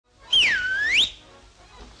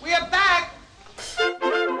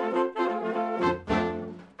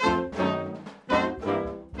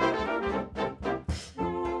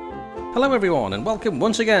Hello everyone and welcome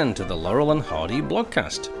once again to the Laurel and Hardy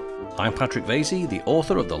blogcast. I'm Patrick Vasey, the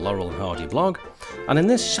author of the Laurel and Hardy blog, and in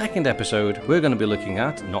this second episode we're going to be looking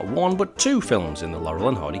at not one but two films in the Laurel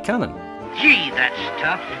and Hardy canon. Gee, that's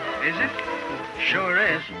tough, is it? Sure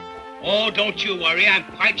is. Oh, don't you worry, I'm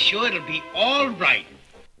quite sure it'll be all right.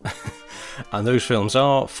 And those films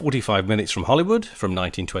are 45 Minutes from Hollywood from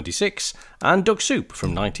 1926 and Duck Soup from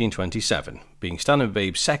 1927, being Stan and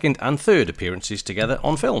Babe's second and third appearances together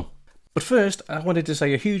on film. But first, I wanted to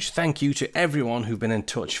say a huge thank you to everyone who've been in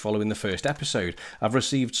touch following the first episode. I've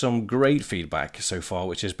received some great feedback so far,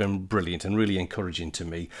 which has been brilliant and really encouraging to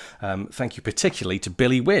me. Thank you particularly to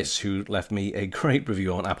Billy Wiz, who left me a great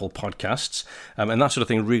review on Apple Podcasts. And that sort of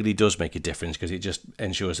thing really does make a difference because it just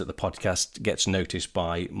ensures that the podcast gets noticed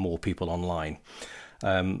by more people online.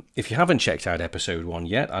 If you haven't checked out episode 1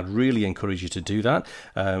 yet, I'd really encourage you to do that.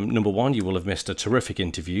 Number one, you will have missed a terrific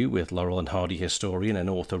interview with Laurel and Hardy historian and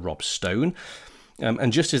author Rob Stone.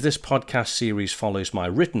 And just as this podcast series follows my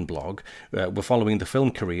written blog, we're following the film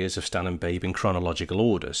careers of Stan and Babe in chronological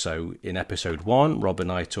order. So in episode 1, Rob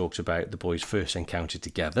and I talked about the boys' first encounter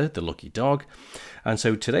together, the lucky dog. And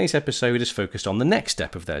so today's episode is focused on the next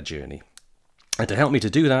step of their journey. And to help me to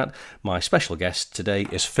do that, my special guest today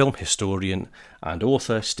is film historian and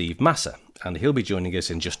author Steve Massa, and he'll be joining us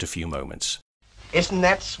in just a few moments. Isn't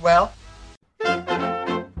that swell?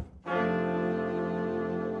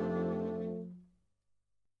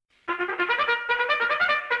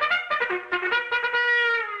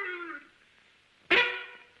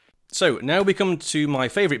 So now we come to my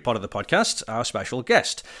favourite part of the podcast, our special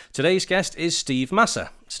guest. Today's guest is Steve Massa.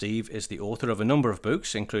 Steve is the author of a number of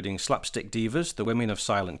books, including Slapstick Divas, The Women of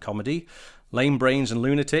Silent Comedy, Lame Brains and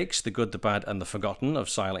Lunatics, The Good, the Bad and the Forgotten of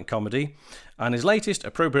Silent Comedy, and his latest,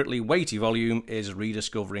 appropriately weighty volume is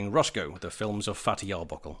Rediscovering Roscoe, The Films of Fatty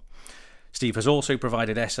Arbuckle. Steve has also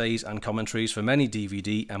provided essays and commentaries for many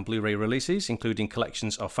DVD and Blu-ray releases, including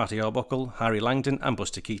collections of Fatty Arbuckle, Harry Langdon and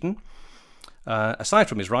Buster Keaton. Aside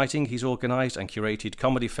from his writing, he's organised and curated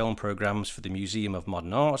comedy film programmes for the Museum of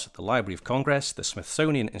Modern Art, the Library of Congress, the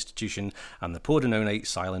Smithsonian Institution and the Pordenone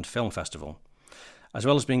Silent Film Festival. As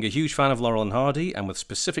well as being a huge fan of Laurel and Hardy, and with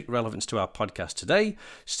specific relevance to our podcast today,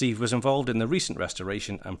 Steve was involved in the recent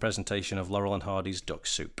restoration and presentation of Laurel and Hardy's Duck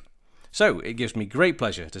Soup. So, it gives me great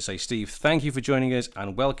pleasure to say, Steve, thank you for joining us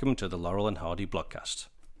and welcome to the Laurel and Hardy blogcast.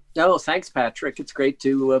 Oh, thanks, Patrick. It's great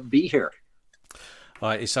to be here.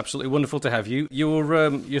 It's absolutely wonderful to have you. Your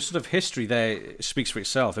sort of history there speaks for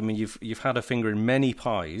itself. I mean, you've had a finger in many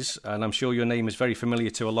pies, and I'm sure your name is very familiar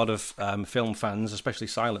to a lot of film fans, especially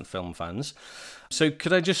silent film fans. So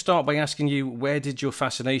could I just start by asking you, where did your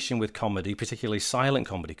fascination with comedy, particularly silent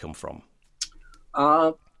comedy, come from?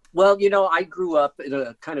 Well, I grew up in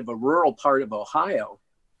a kind of a rural part of Ohio,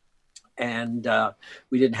 and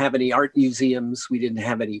we didn't have any art museums. We didn't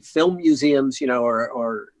have any film museums,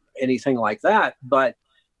 or anything like that, but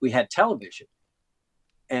we had television.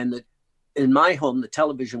 And in my home, the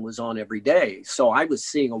television was on every day. So I was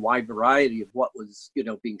seeing a wide variety of what was,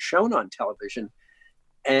 being shown on television.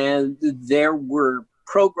 And there were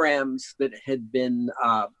programs that had been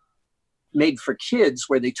made for kids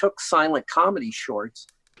where they took silent comedy shorts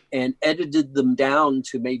and edited them down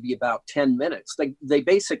to maybe about 10 minutes. They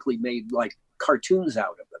basically made like cartoons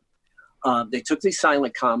out of them. They took these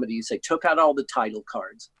silent comedies, they took out all the title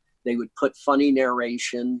cards. They would put funny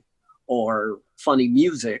narration or funny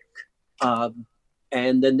music. And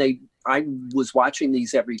then I was watching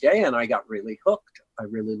these every day and I got really hooked. I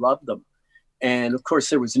really loved them. And of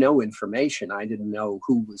course, there was no information. I didn't know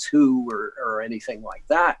who was who or anything like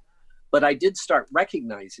that. But I did start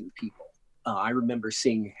recognizing people. I remember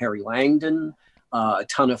seeing Harry Langdon, A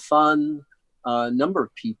Ton of Fun, a number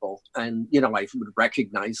of people, and I would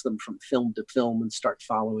recognize them from film to film and start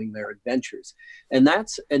following their adventures. And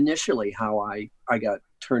that's initially how I got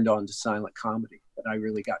turned on to silent comedy, that I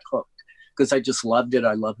really got hooked because I just loved it.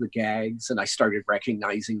 I loved the gags, and I started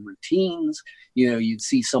recognizing routines. You'd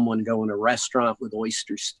see someone go in a restaurant with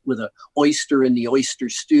oysters, with an oyster in the oyster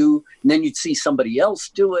stew, and then you'd see somebody else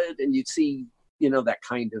do it, and you'd see that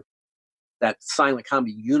kind of that silent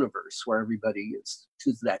comedy universe where everybody is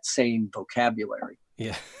to that same vocabulary.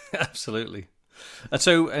 Yeah, absolutely. And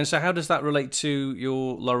so how does that relate to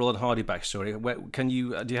your Laurel and Hardy backstory?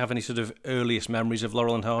 Do you have any sort of earliest memories of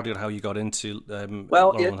Laurel and Hardy or how you got into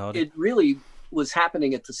Laurel and Hardy? It really was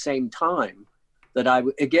happening at the same time that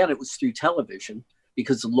it was through television,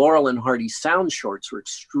 because the Laurel and Hardy sound shorts were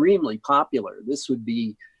extremely popular. This would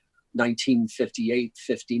be 1958,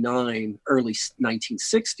 59, early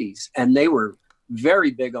 1960s, and they were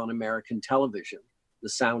very big on American television, the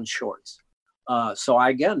sound shorts. So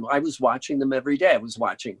I was watching them every day. I was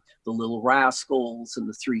watching The Little Rascals and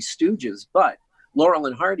The Three Stooges, but Laurel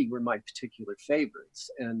and Hardy were my particular favorites.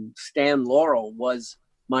 And Stan Laurel was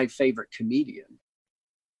my favorite comedian.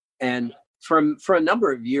 And for a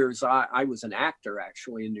number of years, I was an actor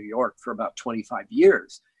actually in New York for about 25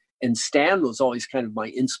 years. And Stan was always kind of my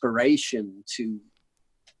inspiration to,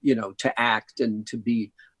 to act and to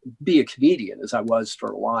be a comedian, as I was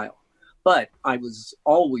for a while. But I was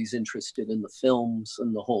always interested in the films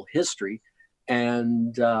and the whole history.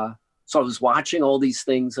 And so I was watching all these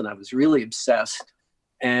things and I was really obsessed.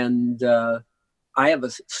 And I have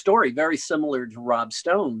a story very similar to Rob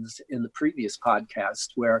Stone's in the previous podcast,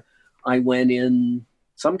 where I went in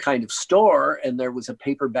some kind of store and there was a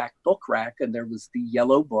paperback book rack and there was the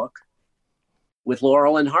yellow book with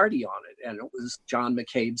Laurel and Hardy on it. And it was John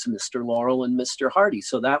McCabe's Mr. Laurel and Mr. Hardy.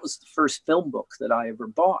 So that was the first film book that I ever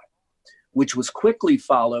bought, which was quickly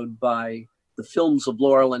followed by the films of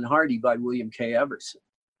Laurel and Hardy by William K. Everson.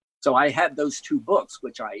 So I had those two books,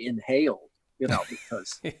 which I inhaled,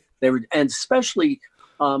 because they were, and especially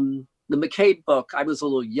the McCabe book, I was a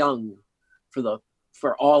little young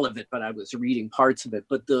for all of it, but I was reading parts of it.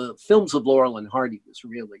 But the films of Laurel and Hardy was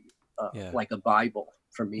really like a Bible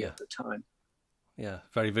for me at the time. Yeah,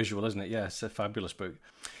 very visual, isn't it? Yeah, it's a fabulous book.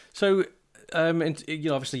 So,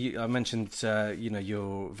 obviously, I mentioned,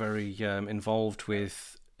 you're very involved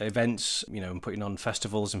with events, and putting on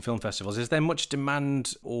festivals and film festivals. Is there much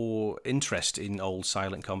demand or interest in old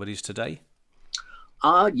silent comedies today?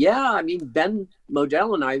 Yeah, I mean, Ben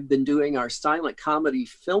Modell and I have been doing our silent comedy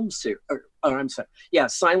film series,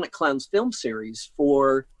 Silent Clowns film series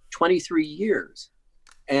for 23 years.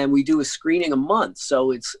 And we do a screening a month. So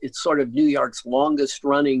it's sort of New York's longest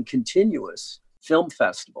running continuous film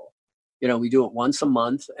festival. We do it once a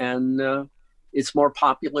month and it's more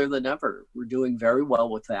popular than ever. We're doing very well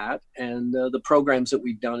with that. And the programs that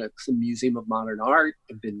we've done at the Museum of Modern Art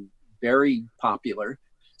have been very popular.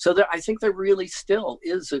 So I think there really still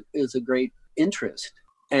is a great interest.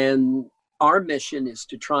 And our mission is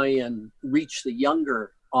to try and reach the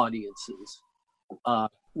younger audiences.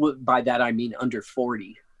 By that, I mean under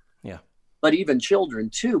 40. Yeah. But even children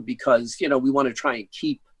too, because, we want to try and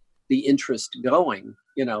keep the interest going,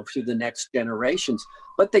 through the next generations.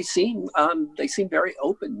 But they seem very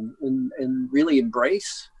open and really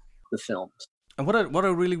embrace the films. And what I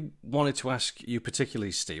really wanted to ask you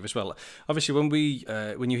particularly, Steve, as well, obviously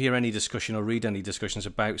when you hear any discussion or read any discussions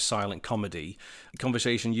about silent comedy,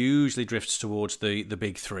 conversation usually drifts towards the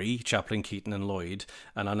big three, Chaplin, Keaton and Lloyd.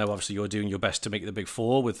 And I know obviously you're doing your best to make it the big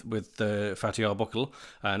four with Fatty Arbuckle,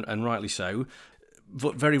 and rightly so.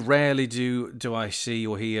 But very rarely do I see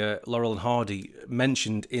or hear Laurel and Hardy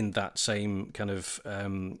mentioned in that same kind of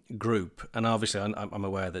group. And obviously I'm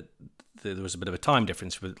aware that there was a bit of a time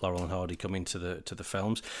difference with Laurel and Hardy coming to the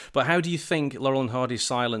films. But how do you think Laurel and Hardy's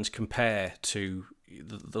silence compare to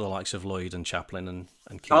the likes of Lloyd and Chaplin and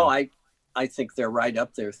Keaton? Oh, I think they're right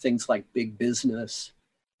up there. Things like Big Business,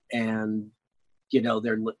 and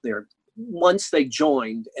they're once they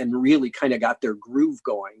joined and really kind of got their groove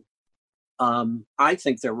going. I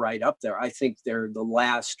think they're right up there. I think they're the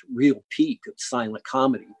last real peak of silent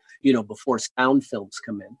comedy. Before sound films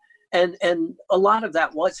come in. And a lot of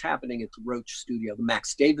that was happening at the Roach Studio. The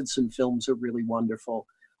Max Davidson films are really wonderful.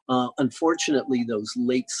 Unfortunately, those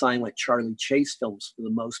late silent Charlie Chase films, for the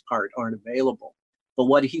most part, aren't available. But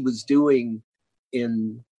what he was doing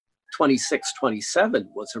in 26, 27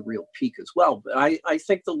 was a real peak as well. But I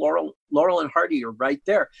think the Laurel and Hardy are right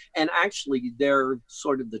there. And actually, they're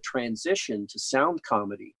sort of the transition to sound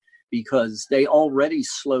comedy because they already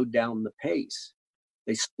slowed down the pace.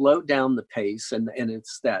 They slowed down the pace, and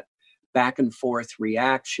it's that back and forth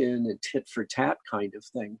reaction and tit for tat kind of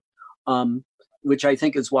thing, which I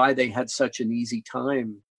think is why they had such an easy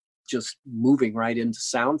time just moving right into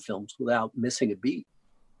sound films without missing a beat.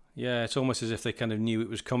 Yeah, it's almost as if they kind of knew it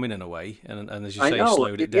was coming in a way, and as you say,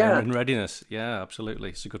 slowed it down in readiness. Yeah, absolutely,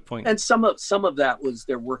 it's a good point. And some of that was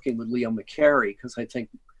they're working with Leo McCarey, because I think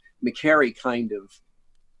McCarey kind of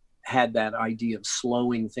had that idea of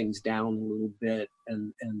slowing things down a little bit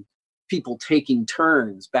and people taking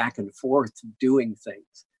turns back and forth doing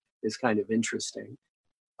things is kind of interesting.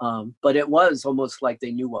 But it was almost like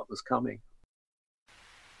they knew what was coming.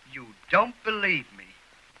 You don't believe me?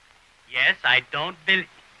 Yes, I don't believe.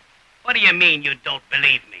 What do you mean you don't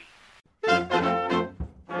believe me?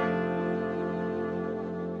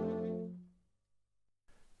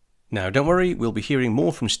 Now, don't worry, we'll be hearing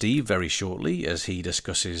more from Steve very shortly as he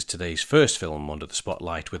discusses today's first film under the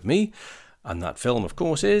spotlight with me. And that film, of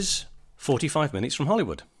course, is 45 Minutes from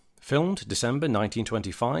Hollywood, filmed December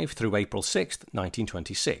 1925 through April 6th,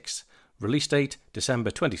 1926, Release date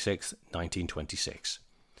December 26, 1926.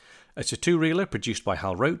 It's a two-reeler produced by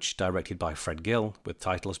Hal Roach, directed by Fred Gill, with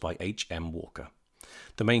titles by H.M. Walker.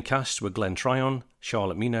 The main cast were Glenn Tryon,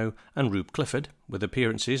 Charlotte Mino, and Rube Clifford, with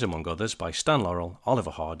appearances, among others, by Stan Laurel,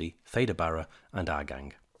 Oliver Hardy, Theda Bara, and our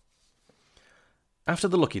gang. After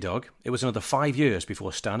The Lucky Dog, it was another 5 years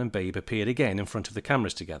before Stan and Babe appeared again in front of the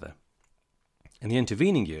cameras together. In the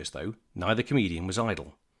intervening years, though, neither comedian was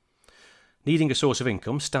idle. Needing a source of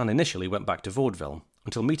income, Stan initially went back to vaudeville,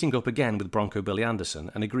 until meeting up again with Bronco Billy Anderson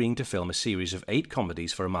and agreeing to film a series of 8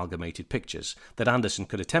 comedies for Amalgamated Pictures that Anderson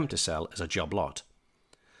could attempt to sell as a job lot.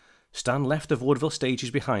 Stan left the vaudeville stages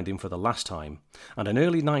behind him for the last time, and in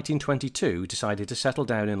early 1922 decided to settle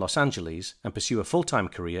down in Los Angeles and pursue a full-time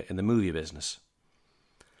career in the movie business.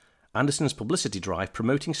 Anderson's publicity drive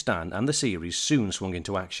promoting Stan and the series soon swung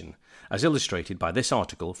into action, as illustrated by this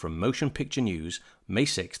article from Motion Picture News, May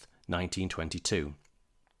 6, 1922.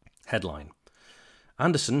 Headline: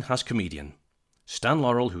 Anderson has comedian. Stan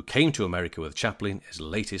Laurel, who came to America with Chaplin, is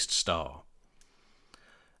latest star.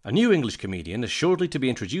 A new English comedian is shortly to be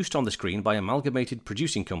introduced on the screen by Amalgamated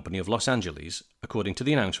Producing Company of Los Angeles, according to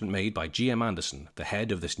the announcement made by G.M. Anderson, the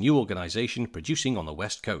head of this new organisation producing on the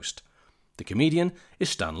West Coast. The comedian is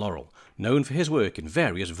Stan Laurel, known for his work in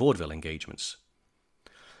various vaudeville engagements.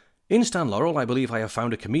 In Stan Laurel, I believe I have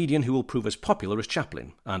found a comedian who will prove as popular as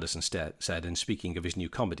Chaplin, Anderson said in speaking of his new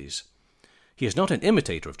comedies. He is not an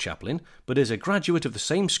imitator of Chaplin, but is a graduate of the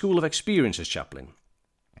same school of experience as Chaplin.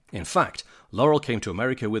 In fact, Laurel came to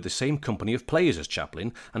America with the same company of players as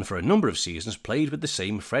Chaplin, and for a number of seasons played with the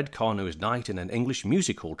same Fred Carnot's Knight in an English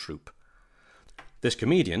music hall troupe. This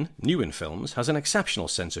comedian, new in films, has an exceptional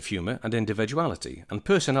sense of humour and individuality, and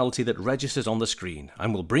personality that registers on the screen,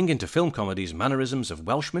 and will bring into film comedies mannerisms of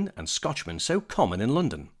Welshmen and Scotchmen so common in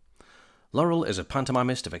London. Laurel is a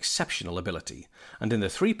pantomimist of exceptional ability, and in the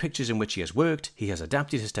 3 pictures in which he has worked, he has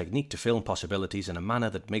adapted his technique to film possibilities in a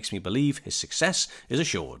manner that makes me believe his success is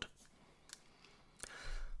assured.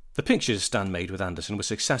 The pictures Stan made with Anderson were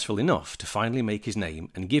successful enough to finally make his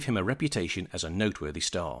name and give him a reputation as a noteworthy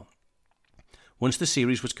star. Once the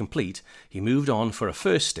series was complete, he moved on for a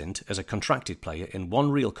first stint as a contracted player in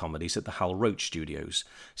one-reel comedies at the Hal Roach Studios,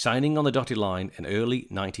 signing on the dotted line in early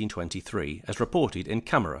 1923, as reported in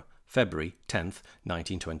Camera, February 10,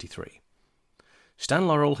 1923. Stan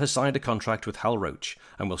Laurel has signed a contract with Hal Roach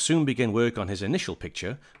and will soon begin work on his initial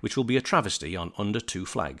picture, which will be a travesty on Under Two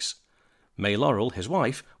Flags. May Laurel, his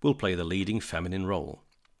wife, will play the leading feminine role.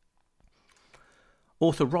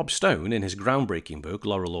 Author Rob Stone, in his groundbreaking book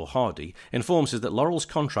Laurel or Hardy, informs us that Laurel's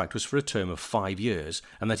contract was for a term of 5 years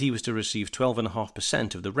and that he was to receive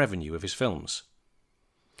 12.5% of the revenue of his films.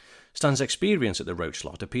 Stan's experience at the Roach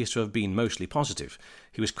lot appears to have been mostly positive.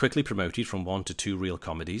 He was quickly promoted from 1 to 2 reel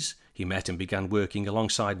comedies. He met and began working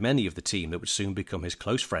alongside many of the team that would soon become his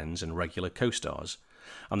close friends and regular co-stars.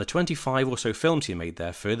 And the 25 or so films he made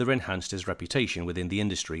there further enhanced his reputation within the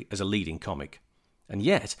industry as a leading comic. And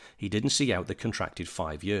yet, he didn't see out the contracted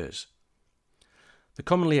 5 years. The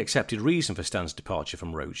commonly accepted reason for Stan's departure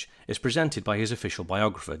from Roach is presented by his official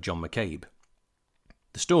biographer, John McCabe.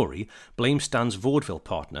 The story blames Stan's vaudeville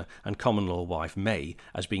partner and common-law wife May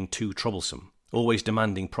as being too troublesome, always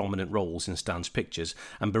demanding prominent roles in Stan's pictures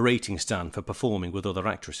and berating Stan for performing with other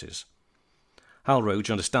actresses. Hal Roach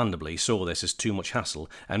understandably saw this as too much hassle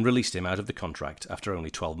and released him out of the contract after only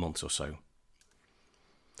 12 months or so.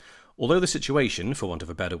 Although the situation, for want of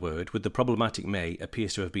a better word, with the problematic May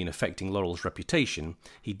appears to have been affecting Laurel's reputation,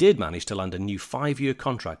 he did manage to land a new 5-year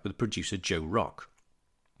contract with producer Joe Rock.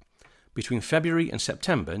 Between February and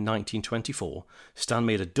September 1924, Stan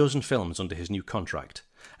made a dozen films under his new contract,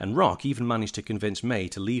 and Rock even managed to convince May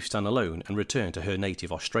to leave Stan alone and return to her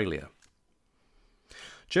native Australia.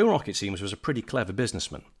 Joe Rock, it seems, was a pretty clever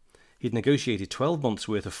businessman. He'd negotiated 12 months'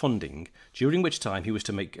 worth of funding, during which time he was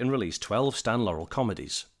to make and release 12 Stan Laurel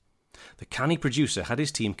comedies. The canny producer had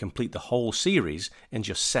his team complete the whole series in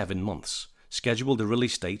just 7 months, scheduled the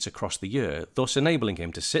release dates across the year, thus enabling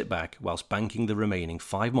him to sit back whilst banking the remaining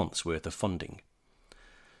 5 months' worth of funding.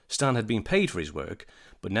 Stan had been paid for his work,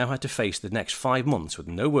 but now had to face the next 5 months with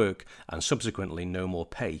no work and subsequently no more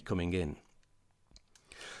pay coming in.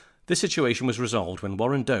 This situation was resolved when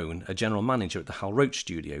Warren Doane, a general manager at the Hal Roach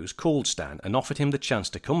Studios, called Stan and offered him the chance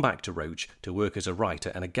to come back to Roach to work as a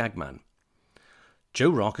writer and a gag man. Joe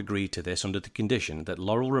Rock agreed to this under the condition that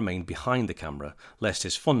Laurel remained behind the camera, lest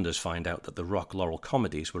his funders find out that the Rock-Laurel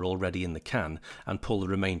comedies were already in the can and pull the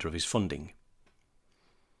remainder of his funding.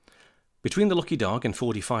 Between The Lucky Dog and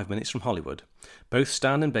 45 Minutes from Hollywood, both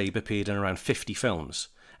Stan and Babe appeared in around 50 films,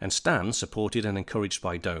 and Stan, supported and encouraged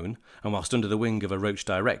by Doane, and whilst under the wing of a Roach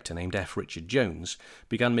director named F. Richard Jones,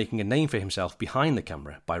 began making a name for himself behind the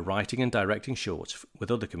camera by writing and directing shorts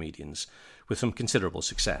with other comedians, with some considerable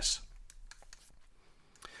success.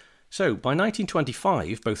 So, by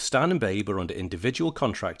 1925, both Stan and Babe were under individual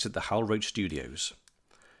contracts at the Hal Roach Studios.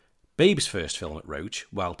 Babe's first film at Roach,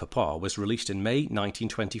 Wild Papa, was released in May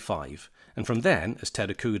 1925, and from then, as Ted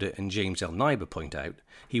Okuda and James L. Nyber point out,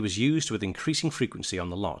 he was used with increasing frequency on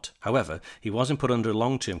the lot. However, he wasn't put under a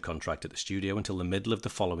long-term contract at the studio until the middle of the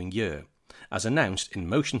following year, as announced in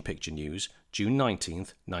Motion Picture News, June 19,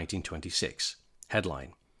 1926.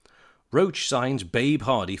 Headline: Roach signs Babe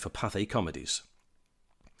Hardy for Pathé Comedies.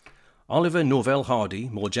 Oliver Norvell Hardy,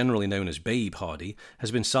 more generally known as Babe Hardy,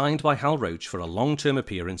 has been signed by Hal Roach for a long-term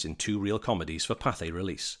appearance in 2 reel comedies for Pathé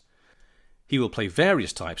release. He will play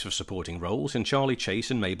various types of supporting roles in Charlie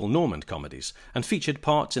Chase and Mabel Normand comedies, and featured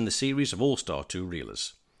parts in the series of all-star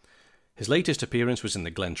 2-reelers. His latest appearance was in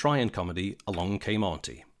the Glenn Tryon comedy Along Came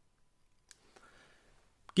Auntie.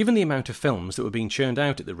 Given the amount of films that were being churned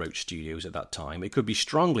out at the Roach Studios at that time, it could be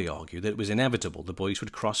strongly argued that it was inevitable the boys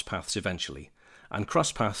would cross paths eventually. And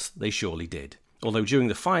cross paths they surely did, although during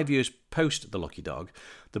the 5 years post The Lucky Dog,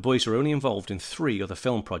 the boys were only involved in 3 other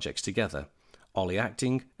film projects together, Ollie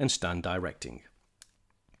acting and Stan directing.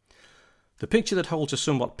 The picture that holds a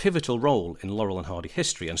somewhat pivotal role in Laurel and Hardy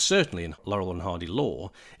history, and certainly in Laurel and Hardy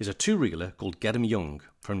lore, is a 2-reeler called Get 'Em Young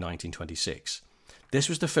from 1926. This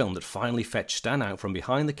was the film that finally fetched Stan out from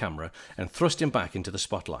behind the camera and thrust him back into the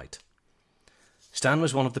spotlight. Stan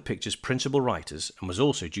was one of the picture's principal writers and was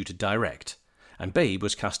also due to direct, and Babe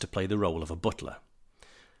was cast to play the role of a butler.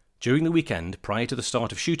 During the weekend, prior to the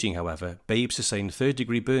start of shooting, however, Babe sustained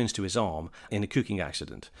 3rd-degree burns to his arm in a cooking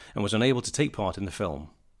accident and was unable to take part in the film.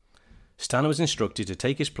 Stan was instructed to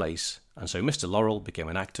take his place, and so Mr. Laurel became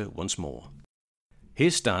an actor once more.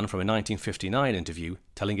 Here's Stan from a 1959 interview,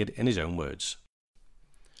 telling it in his own words.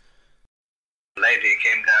 A lady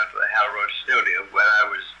came down to the Hal Roach studio where I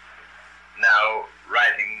was now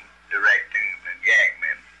writing, directing, and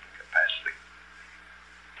gagman capacity.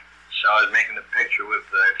 So I was making a picture with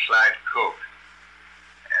Clyde Cook,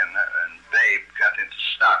 and Babe got into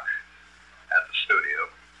stock at the studio.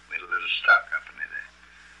 We had a little stock company there.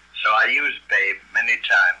 So I used Babe many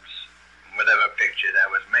times in whatever picture I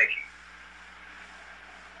was making.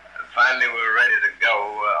 And finally we were ready to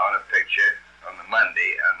go on a picture on the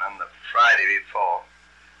Monday, and on the Friday before,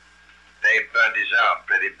 Babe burned his arm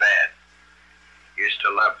pretty bad. He used to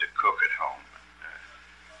love to cook at home.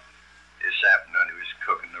 This happened when he was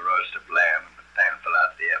cooking the roast of lamb, and the pan fell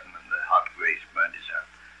out the oven and the hot grease burned his arm.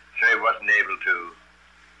 So he wasn't able to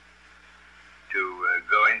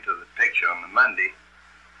go into the picture on the Monday.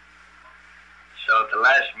 So at the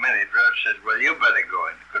last minute, Roach says, well, you better go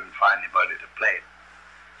in. He couldn't find anybody to play it.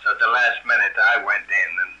 So at the last minute, I went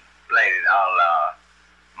in and played it a la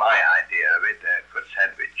my idea of it. Of course,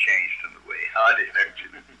 had to be changed from the way Hardy looked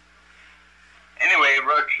at it. Anyway,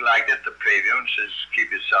 Roach liked it, the preview, and says,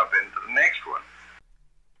 keep yourself in for the next one.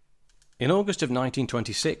 In August of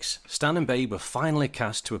 1926, Stan and Babe were finally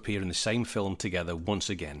cast to appear in the same film together once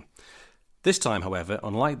again. This time, however,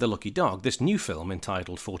 unlike The Lucky Dog, this new film,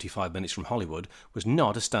 entitled 45 Minutes from Hollywood, was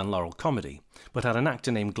not a Stan Laurel comedy, but had an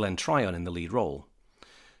actor named Glenn Tryon in the lead role.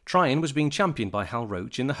 Tryon was being championed by Hal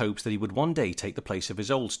Roach in the hopes that he would one day take the place of his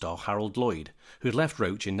old star Harold Lloyd, who had left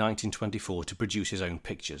Roach in 1924 to produce his own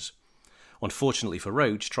pictures. Unfortunately for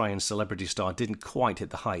Roach, Tryon's celebrity star didn't quite hit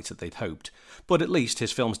the heights that they'd hoped, but at least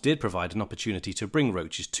his films did provide an opportunity to bring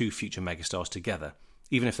Roach's 2 future megastars together,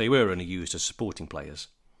 even if they were only used as supporting players.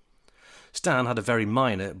 Stan had a very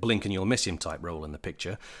minor blink and you'll miss him type role in the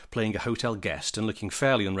picture, playing a hotel guest and looking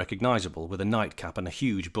fairly unrecognisable with a nightcap and a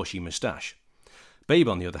huge bushy moustache. Babe,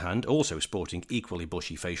 on the other hand, also sporting equally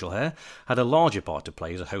bushy facial hair, had a larger part to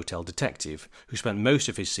play as a hotel detective, who spent most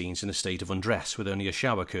of his scenes in a state of undress with only a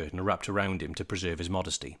shower curtain wrapped around him to preserve his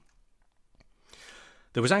modesty.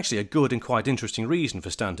 There was actually a good and quite interesting reason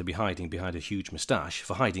for Stan to be hiding behind a huge moustache,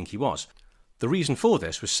 for hiding he was. The reason for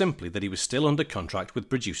this was simply that he was still under contract with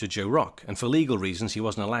producer Joe Rock, and for legal reasons he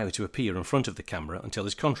wasn't allowed to appear in front of the camera until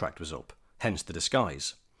his contract was up, hence the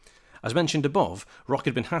disguise. As mentioned above, Rock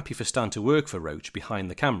had been happy for Stan to work for Roach behind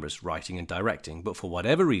the cameras, writing and directing, but for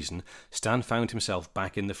whatever reason, Stan found himself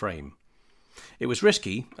back in the frame. It was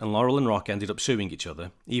risky, and Laurel and Rock ended up suing each other,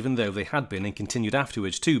 even though they had been and continued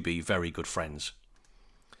afterwards to be very good friends.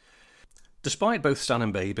 Despite both Stan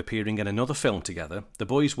and Babe appearing in another film together, the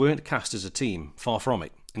boys weren't cast as a team, far from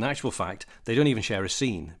it. In actual fact, they don't even share a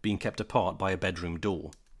scene, being kept apart by a bedroom door.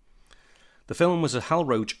 The film was a Hal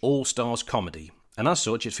Roach all-stars comedy, and as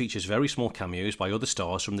such it features very small cameos by other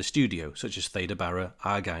stars from the studio, such as Theda Bara,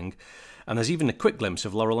 our gang, and there's even a quick glimpse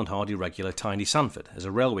of Laurel and Hardy regular Tiny Sanford as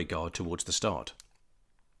a railway guard towards the start.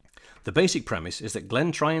 The basic premise is that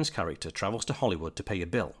Glenn Tryon's character travels to Hollywood to pay a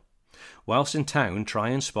bill. Whilst in town,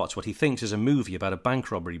 Tryon spots what he thinks is a movie about a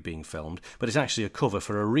bank robbery being filmed, but it's actually a cover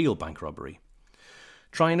for a real bank robbery.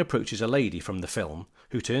 Tryon approaches a lady from the film,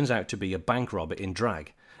 who turns out to be a bank robber in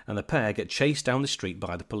drag, and the pair get chased down the street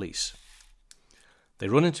by the police. They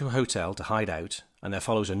run into a hotel to hide out, and there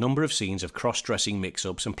follows a number of scenes of cross-dressing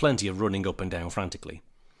mix-ups and plenty of running up and down frantically.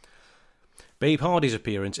 Babe Hardy's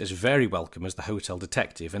appearance is very welcome as the hotel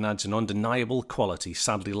detective and adds an undeniable quality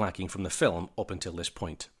sadly lacking from the film up until this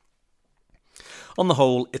point. On the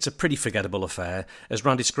whole, it's a pretty forgettable affair. As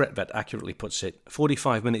Randy Skretvet accurately puts it,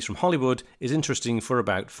 45 minutes from Hollywood is interesting for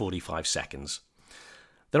about 45 seconds.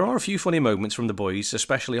 There are a few funny moments from the boys,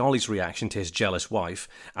 especially Ollie's reaction to his jealous wife,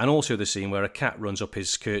 and also the scene where a cat runs up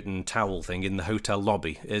his curtain towel thing in the hotel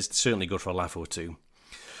lobby. It's certainly good for a laugh or two.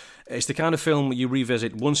 It's the kind of film you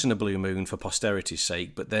revisit once in a blue moon for posterity's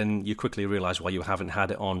sake, but then you quickly realise why you haven't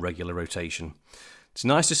had it on regular rotation. It's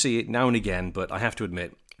nice to see it now and again, but I have to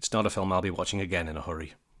admit, it's not a film I'll be watching again in a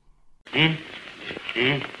hurry.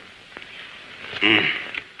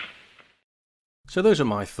 So those are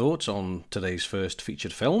my thoughts on today's first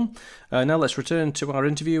featured film. Now let's return to our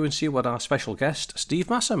interview and see what our special guest, Steve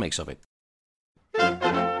Massa, makes of it.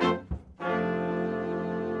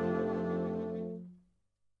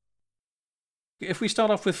 If we start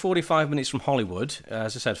off with 45 Minutes from Hollywood,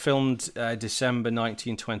 as I said, filmed December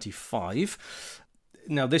 1925.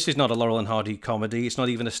 Now, this is not a Laurel and Hardy comedy. It's not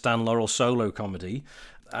even a Stan Laurel solo comedy.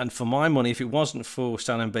 And for my money, if it wasn't for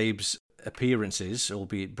Stan and Babe's appearances,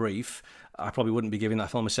 albeit brief, I probably wouldn't be giving that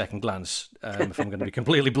film a second glance, if I'm going to be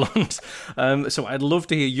completely blunt. So I'd love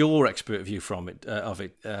to hear your expert view from it,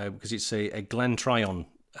 because it's a Glenn Tryon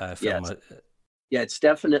film. Yes. Yeah, it's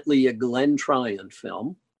definitely a Glenn Tryon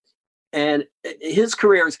film. And his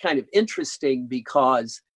career is kind of interesting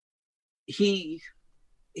because he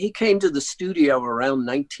came to the studio around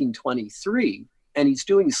 1923, and he's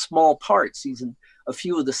doing small parts. He's in a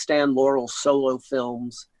few of the Stan Laurel solo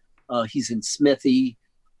films. He's in Smithy.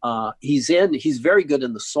 He's very good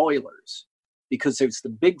in The Soilers, because there's the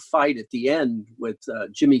big fight at the end with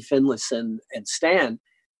Jimmy Finlayson and Stan.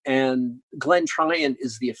 And Glenn Tryon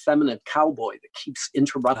is the effeminate cowboy that keeps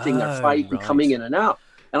interrupting their fight and coming in and out.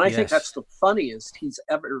 And I think that's the funniest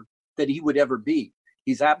that he would ever be.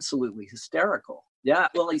 He's absolutely hysterical. Yeah,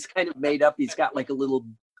 well, he's kind of made up. He's got like a little,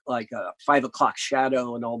 like a 5 o'clock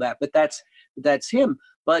shadow and all that. But that's him.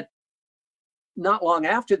 But not long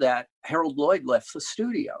after that, Harold Lloyd left the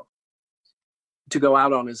studio to go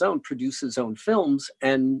out on his own, produce his own films.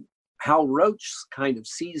 And Hal Roach kind of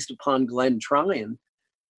seized upon Glenn Tryon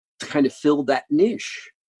to kind of fill that niche.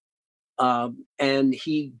 And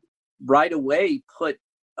he right away put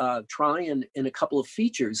Tryon in a couple of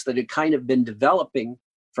features that had kind of been developing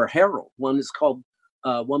for Harold. One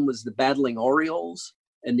was The Battling Orioles,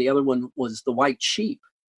 and the other one was The White Sheep.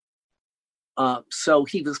 So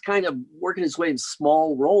he was kind of working his way in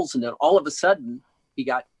small roles, and then all of a sudden he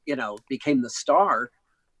got, became the star.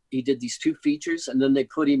 He did these 2 features, and then they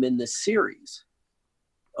put him in this series,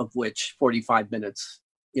 of which 45 Minutes,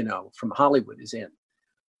 from Hollywood is in.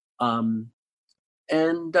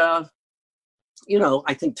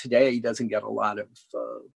 I think today he doesn't get a lot of,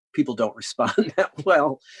 people don't respond that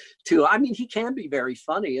well to, he can be very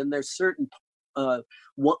funny, and there's certain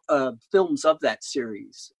films of that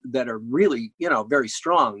series that are really, very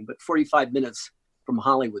strong, but 45 Minutes from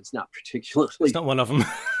Hollywood's not particularly. It's not one of them.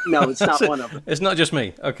 No, it's not one of them. It's not just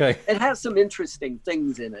me. Okay. It has some interesting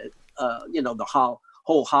things in it, the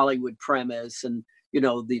whole Hollywood premise, and,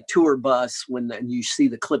 the tour bus and you see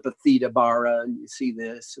the clip of Theda Bara and you see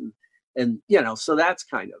this and so that's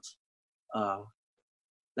kind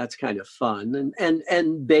of fun.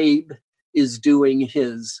 And Babe is doing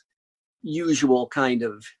his usual kind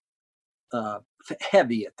of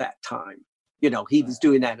heavy at that time. He was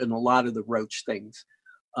doing that in a lot of the Roach things,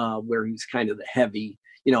 where he's kind of the heavy,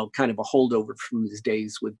 kind of a holdover from his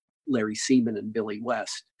days with Larry Seaman and Billy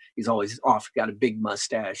West. He's always got a big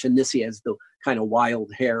mustache, and this he has the kind of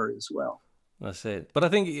wild hair as well. That's it. But I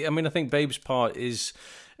think Babe's part is,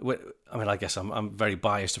 I guess I'm very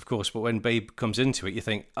biased, of course, but when Babe comes into it, you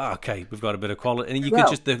think, okay, we've got a bit of quality. And you can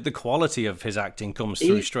just, the quality of his acting comes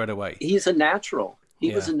through straight away. He's a natural.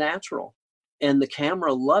 He was a natural. And the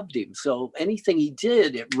camera loved him. So anything he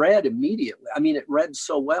did, it read immediately. It read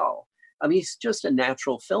so well. He's just a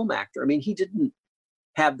natural film actor. He didn't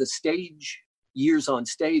have the years on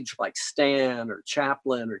stage like Stan or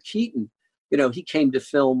Chaplin or Keaton. He came to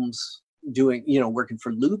films doing, working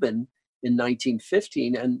for Lubin in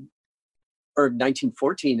 1915 or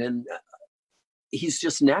 1914. And he's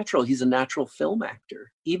just natural. He's a natural film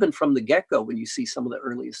actor, even from the get-go when you see some of the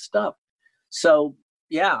earliest stuff. So,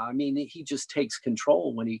 yeah, I mean, he just takes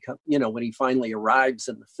control when when he finally arrives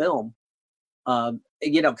in the film,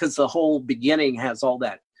 because the whole beginning has all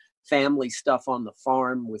that family stuff on the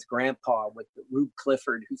farm with Grandpa, with the Rube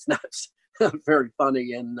Clifford, who's not very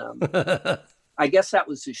funny. And I guess that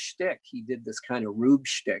was his shtick. He did this kind of Rube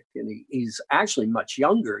shtick, and he's actually much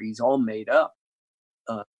younger. He's all made up.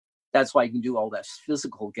 That's why he can do all that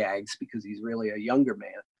physical gags, because he's really a younger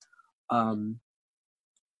man.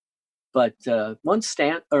 But once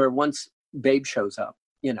Babe shows up,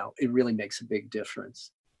 it really makes a big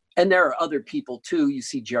difference. And there are other people too. You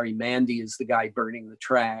see Jerry Mandy is the guy burning the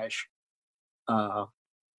trash.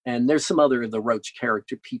 And there's some other of the Roach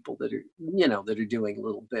character people that are doing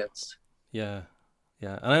little bits. Yeah.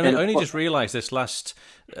 Yeah. And I only just realized this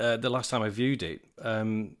the last time I viewed it,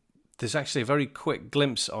 there's actually a very quick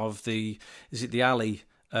glimpse of the alley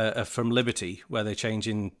from Liberty where they're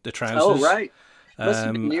changing the trousers. Oh, right. Must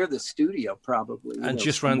have been near the studio, probably. And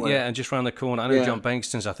just round the corner. I know John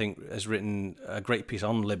Bankston's, I think, has written a great piece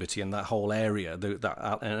on Liberty and that whole area,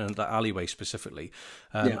 that alleyway specifically.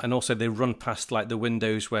 And also they run past like the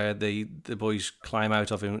windows where the boys climb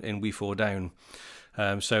out of in We Four Down.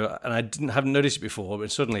 So, and I haven't noticed it before,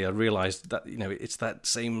 but suddenly I realised that it's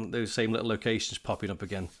those same little locations popping up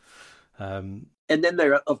again. And then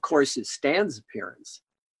there, of course, is Stan's appearance.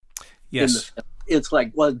 Yes. It's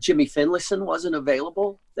like, well, Jimmy Finlayson wasn't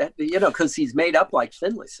available, that because he's made up like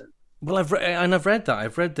Finlayson. Well, I've read that.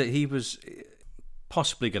 I've read that he was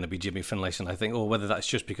possibly going to be Jimmy Finlayson, I think, or whether that's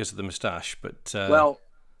just because of the moustache. But well,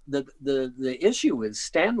 the issue is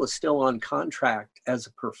Stan was still on contract as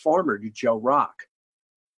a performer to Joe Rock,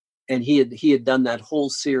 and he had done that whole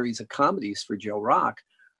series of comedies for Joe Rock.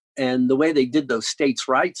 And the way they did those States'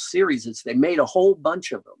 Rights series is they made a whole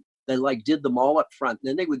bunch of them. They did them all up front, and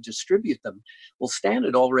then they would distribute them. Well, Stan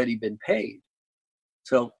had already been paid,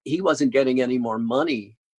 so he wasn't getting any more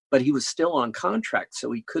money, but he was still on contract,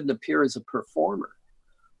 so he couldn't appear as a performer.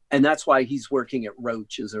 And that's why he's working at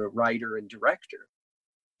Roach as a writer and director.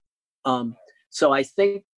 So I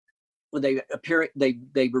think when they appear,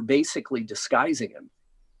 they were basically disguising him,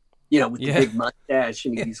 with the big mustache,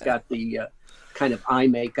 and he's got the kind of eye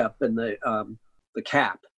makeup and the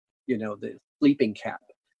cap, the sleeping cap.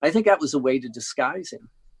 I think that was a way to disguise him.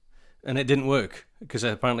 And it didn't work because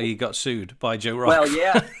apparently he got sued by Joe Rock. Well,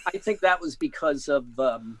 yeah, I think that was because of,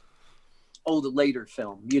 the later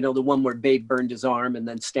film, the one where Babe burned his arm and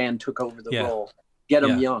then Stan took over the role. Get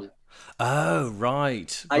Him Young. Oh,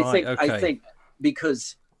 right. I think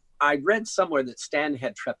because I read somewhere that Stan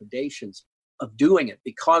had trepidations of doing it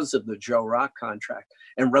because of the Joe Rock contract.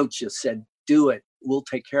 And Roach just said, do it. We'll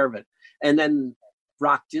take care of it. And then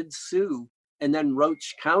Rock did sue. And then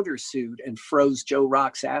Roach countersued and froze Joe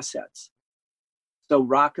Rock's assets. So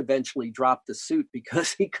Rock eventually dropped the suit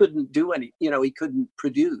because he couldn't do he couldn't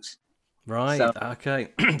produce. Right. So, okay.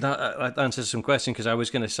 That answers some questions, because I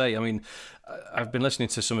was going to say, I mean, I've been listening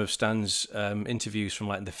to some of Stan's interviews from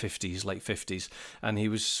like the 50s, late 50s, and he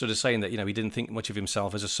was sort of saying that, he didn't think much of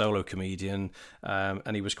himself as a solo comedian,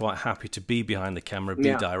 and he was quite happy to be behind the camera,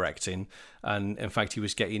 be directing. And in fact, he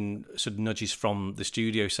was getting sort of nudges from the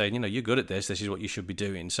studio saying, you're good at this. This is what you should be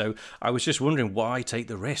doing. So I was just wondering, why take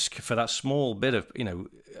the risk for that small bit of,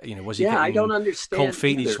 was he getting I don't understand cold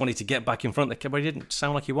feet? Either. He just wanted to get back in front of the camera. He didn't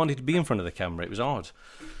sound like he wanted to be in front of the camera. It was odd.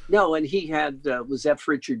 No, and he had was F.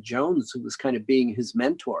 Richard Jones, who was kind of being his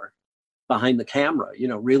mentor behind the camera,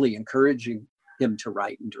 really encouraging him to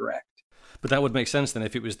write and direct. But that would make sense then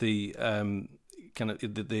if it was the kind of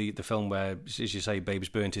the film where, as you say, Babe's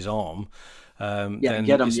burnt his arm. Then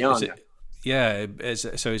Get Him Young.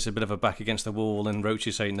 So it's a bit of a back against the wall, and Roach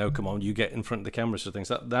is saying, "No, come on, you get in front of the camera." So things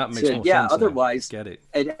that makes more sense. Yeah, otherwise, get it.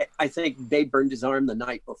 I think Babe burned his arm the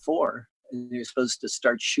night before, and they were supposed to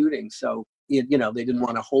start shooting. So they didn't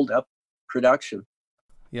want to hold up production.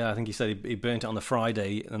 Yeah, I think he said he burnt it on the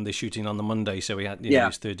Friday and they're shooting on the Monday, so he had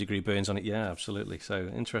his third-degree burns on it. Yeah, absolutely. So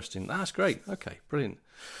interesting. That's great. Okay, brilliant.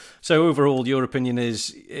 So overall, your opinion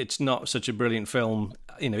is it's not such a brilliant film.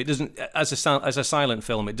 It doesn't, as a silent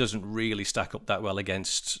film, it doesn't really stack up that well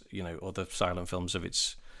against other silent films of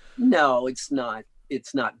its. No, it's not.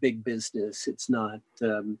 It's not big business. It's not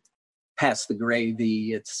Pass the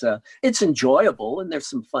Gravy. It's enjoyable, and there's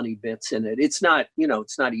some funny bits in it. It's not,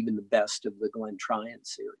 it's not even the best of the Glenn Tryon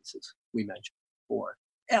series, as we mentioned before.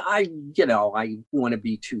 I want to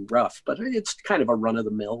be too rough, but it's kind of a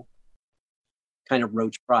run-of-the-mill kind of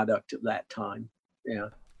Roach product of that time. Yeah.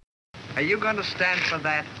 Are you going to stand for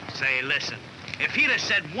that? Say, listen, if he'd have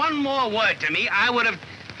said one more word to me, I would have...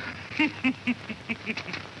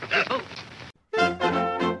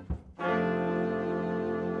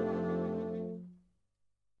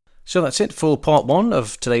 So that's it for part 1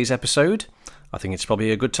 of today's episode. I think it's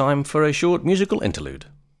probably a good time for a short musical interlude.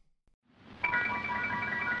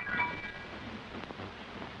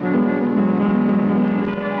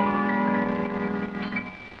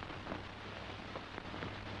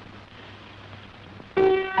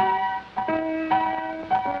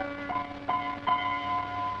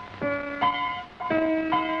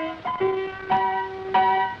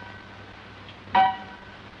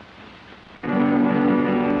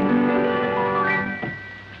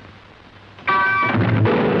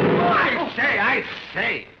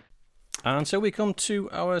 And so we come to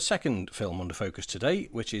our second film under focus today,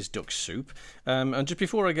 which is Duck Soup. And just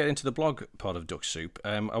before I get into the blog part of Duck Soup,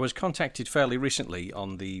 I was contacted fairly recently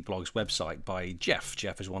on the blog's website by Jeff.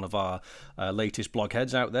 Jeff is one of our latest blog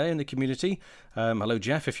heads out there in the community. Hello,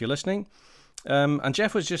 Jeff, if you're listening. And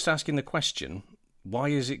Jeff was just asking the question, why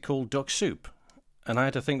is it called Duck Soup? And I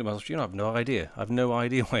had to think to myself, I have no idea. I have no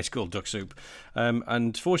idea why it's called Duck Soup.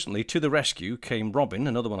 And fortunately, to the rescue came Robin,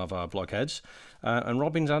 another one of our blog heads. And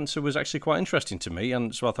Robin's answer was actually quite interesting to me,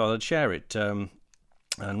 and so I thought I'd share it. And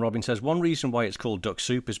Robin says, one reason why it's called Duck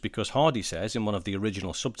Soup is because Hardy says in one of the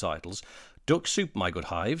original subtitles, "Duck soup, my good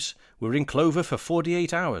hives. We're in clover for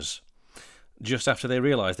 48 hours. Just after they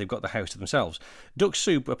realised they've got the house to themselves. Duck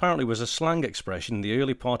soup apparently was a slang expression in the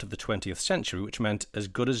early part of the 20th century, which meant as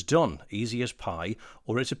good as done, easy as pie,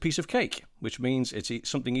 or it's a piece of cake, which means it's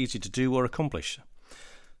something easy to do or accomplish.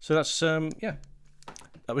 So that's, that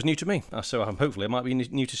was new to me. So hopefully it might be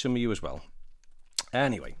new to some of you as well.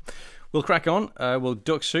 Anyway, we'll crack on.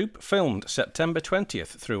 Duck Soup, filmed September 20th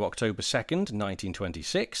through October 2nd,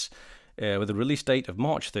 1926. With a release date of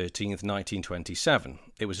March 13th, 1927.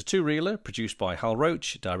 It was a two-reeler produced by Hal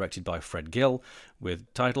Roach, directed by Fred Gill,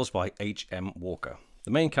 with titles by H.M. Walker.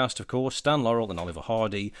 The main cast, of course, Stan Laurel and Oliver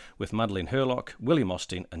Hardy, with Madeline Hurlock, William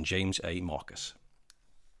Austin and James A. Marcus.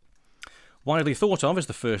 Widely thought of as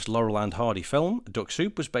the first Laurel and Hardy film, Duck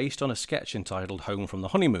Soup was based on a sketch entitled Home from the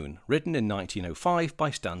Honeymoon, written in 1905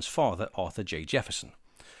 by Stan's father, Arthur J. Jefferson.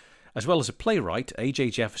 As well as a playwright,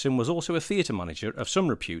 A.J. Jefferson was also a theatre manager of some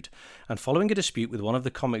repute, and following a dispute with one of the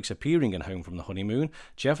comics appearing in Home from the Honeymoon,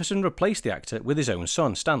 Jefferson replaced the actor with his own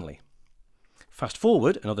son, Stanley. Fast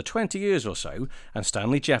forward another 20 years or so, and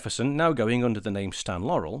Stanley Jefferson, now going under the name Stan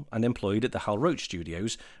Laurel and employed at the Hal Roach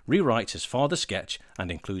Studios, rewrites his father's sketch and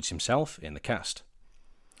includes himself in the cast.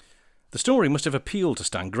 The story must have appealed to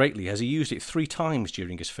Stan greatly, as he used it 3 times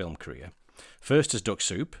during his film career. First as Duck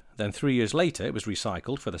Soup, then 3 years later it was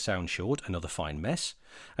recycled for the sound short Another Fine Mess,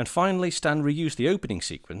 and finally Stan reused the opening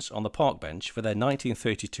sequence on the park bench for their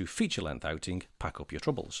 1932 feature-length outing Pack Up Your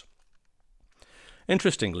Troubles.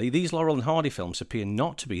 Interestingly, these Laurel and Hardy films appear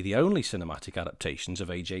not to be the only cinematic adaptations of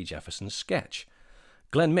A.J. Jefferson's sketch.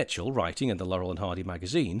 Glenn Mitchell, writing in the Laurel and Hardy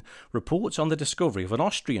magazine, reports on the discovery of an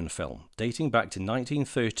Austrian film dating back to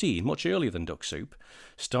 1913, much earlier than Duck Soup,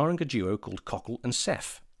 starring a duo called Cockle and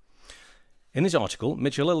Seth. In his article,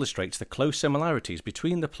 Mitchell illustrates the close similarities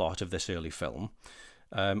between the plot of this early film,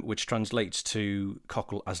 which translates to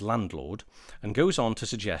Cockle as landlord, and goes on to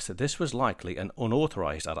suggest that this was likely an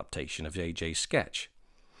unauthorised adaptation of AJ's sketch.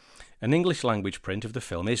 An English-language print of the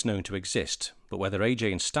film is known to exist, but whether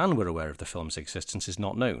AJ and Stan were aware of the film's existence is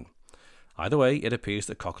not known. Either way, it appears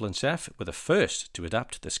that Cockle and Seth were the first to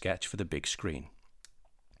adapt the sketch for the big screen.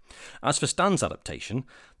 As for Stan's adaptation,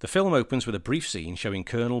 the film opens with a brief scene showing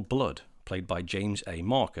Colonel Blood, played by James A.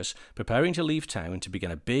 Marcus, preparing to leave town to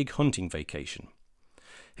begin a big hunting vacation.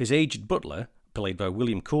 His aged butler, played by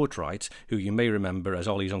William Courtwright, who you may remember as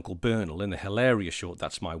Ollie's Uncle Bernal in the hilarious short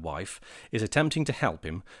That's My Wife, is attempting to help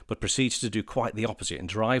him, but proceeds to do quite the opposite and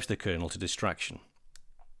drives the Colonel to distraction.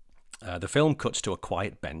 The film cuts to a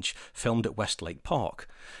quiet bench filmed at Westlake Park,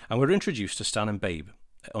 and we're introduced to Stan and Babe,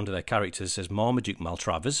 under their characters as Marmaduke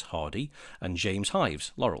Maltravers, Hardy, and James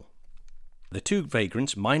Hives, Laurel. The two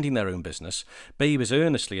vagrants minding their own business, Babe is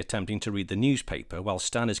earnestly attempting to read the newspaper while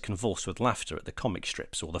Stan is convulsed with laughter at the comic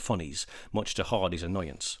strips or the funnies, much to Hardy's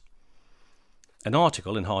annoyance. An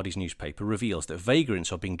article in Hardy's newspaper reveals that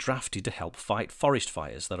vagrants are being drafted to help fight forest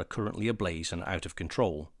fires that are currently ablaze and out of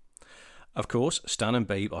control. Of course, Stan and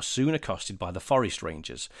Babe are soon accosted by the forest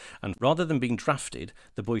rangers, and rather than being drafted,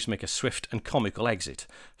 the boys make a swift and comical exit,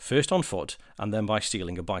 first on foot and then by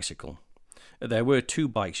stealing a bicycle. There were 2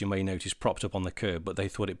 bikes, you may notice, propped up on the curb, but they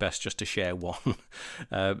thought it best just to share one.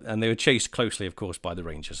 And they were chased closely, of course, by the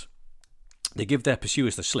Rangers. They give their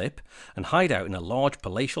pursuers the slip and hide out in a large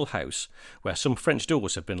palatial house where some French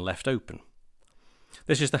doors have been left open.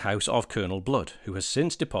 This is the house of Colonel Blood, who has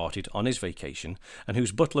since departed on his vacation and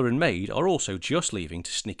whose butler and maid are also just leaving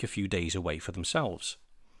to sneak a few days away for themselves.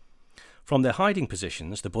 From their hiding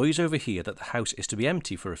positions, the boys overhear that the house is to be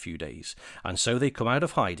empty for a few days, and so they come out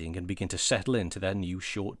of hiding and begin to settle into their new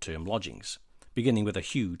short-term lodgings, beginning with a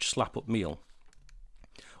huge slap-up meal.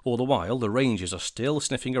 All the while, the Rangers are still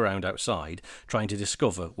sniffing around outside, trying to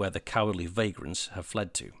discover where the cowardly vagrants have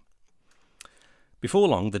fled to. Before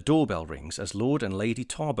long, the doorbell rings as Lord and Lady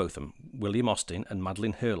Tarbotham, William Austin and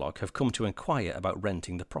Madeline Hurlock have come to inquire about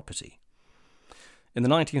renting the property. In the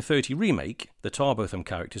 1930 remake, the Tarbotham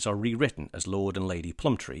characters are rewritten as Lord and Lady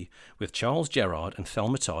Plumtree, with Charles Gerard and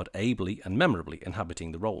Thelma Todd ably and memorably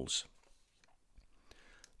inhabiting the roles.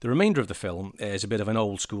 The remainder of the film is a bit of an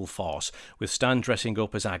old-school farce, with Stan dressing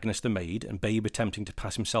up as Agnes the maid and Babe attempting to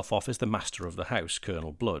pass himself off as the master of the house,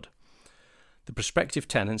 Colonel Blood. The prospective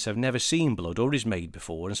tenants have never seen Blood or his maid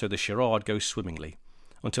before, and so the charade goes swimmingly,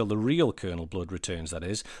 until the real Colonel Blood returns, that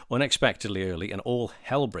is, unexpectedly early, and all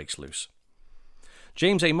hell breaks loose.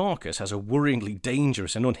 James A. Marcus has a worryingly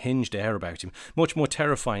dangerous and unhinged air about him, much more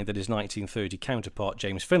terrifying than his 1930 counterpart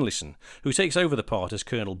James Finlayson, who takes over the part as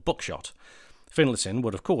Colonel Buckshot. Finlayson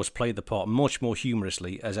would of course play the part much more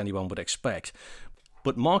humorously, as anyone would expect,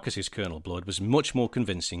 but Marcus's Colonel Blood was much more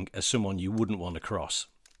convincing as someone you wouldn't want to cross.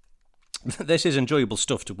 This is enjoyable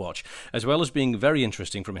stuff to watch, as well as being very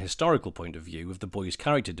interesting from a historical point of view of the boys'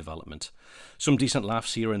 character development. Some decent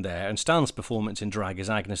laughs here and there, and Stan's performance in drag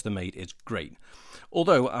as Agnes the maid is great.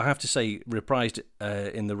 Although, I have to say, reprised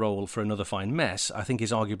in the role for Another Fine Mess, I think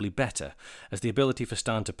is arguably better, as the ability for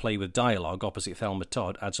Stan to play with dialogue opposite Thelma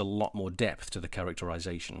Todd adds a lot more depth to the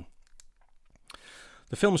characterisation.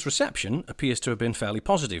 The film's reception appears to have been fairly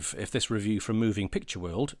positive, if this review from Moving Picture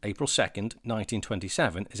World, April 2nd,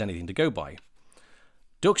 1927, is anything to go by.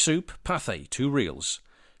 Duck Soup, Pathé, 2 reels.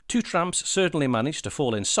 2 tramps certainly managed to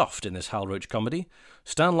fall in soft in this Hal Roach comedy.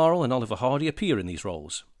 Stan Laurel and Oliver Hardy appear in these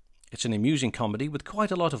roles. It's an amusing comedy with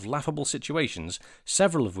quite a lot of laughable situations,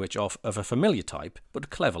 several of which are of a familiar type, but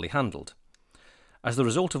cleverly handled. As the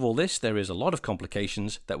result of all this, there is a lot of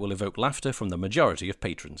complications that will evoke laughter from the majority of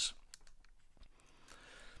patrons.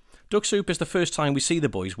 Duck Soup is the first time we see the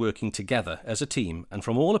boys working together as a team, and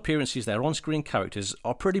from all appearances their on-screen characters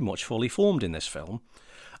are pretty much fully formed in this film.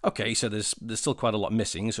 Okay, so there's still quite a lot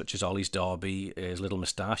missing, such as Ollie's derby, his little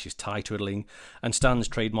moustache, his tie twiddling, and Stan's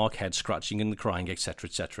trademark head scratching and the crying, etc,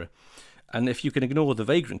 etc. And if you can ignore the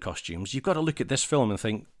vagrant costumes, you've got to look at this film and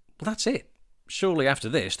think, well, that's it. Surely after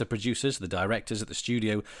this, the producers, the directors at the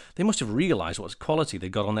studio, they must have realised what quality they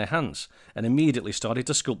got on their hands, and immediately started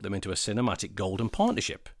to sculpt them into a cinematic golden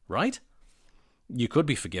partnership, right? You could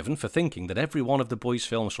be forgiven for thinking that every one of the boys'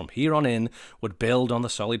 films from here on in would build on the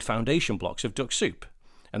solid foundation blocks of Duck Soup,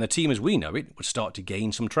 and the team as we know it would start to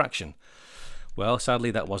gain some traction. Well,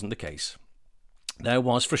 sadly that wasn't the case. There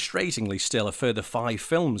was, frustratingly still, a further 5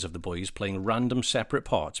 films of the boys playing random separate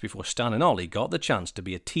parts before Stan and Ollie got the chance to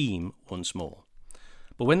be a team once more.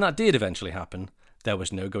 But when that did eventually happen, there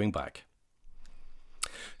was no going back.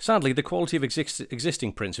 Sadly, the quality of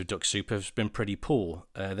existing prints of Duck Soup has been pretty poor,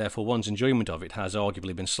 therefore one's enjoyment of it has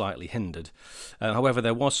arguably been slightly hindered. However,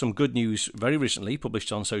 there was some good news very recently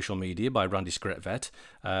published on social media by Randy Skretvet,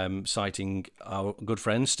 citing our good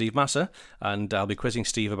friend Steve Massa, and I'll be quizzing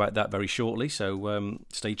Steve about that very shortly, so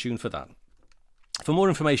stay tuned for that. For more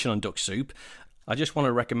information on Duck Soup, I just want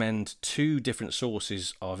to recommend 2 different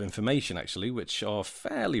sources of information, actually, which are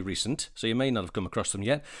fairly recent, so you may not have come across them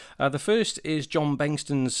yet. The first is John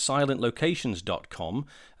Bengston's silentlocations.com.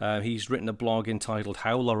 He's written a blog entitled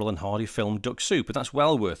How Laurel and Hardy Filmed Duck Soup, and that's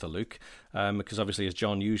well worth a look, because obviously, as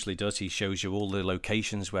John usually does, he shows you all the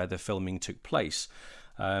locations where the filming took place.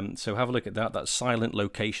 So have a look at that. That's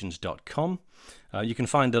silentlocations.com. You can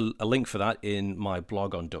find a link for that in my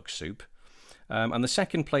blog on Duck Soup. And the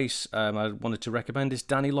second place I wanted to recommend is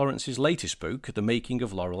Danny Lawrence's latest book, The Making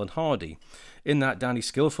of Laurel and Hardy. In that, Danny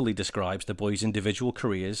skillfully describes the boys' individual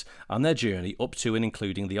careers and their journey up to and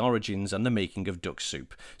including the origins and the making of Duck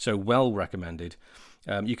Soup. So well recommended.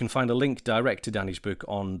 You can find a link direct to Danny's book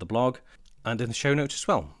on the blog and in the show notes as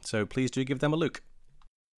well. So please do give them a look.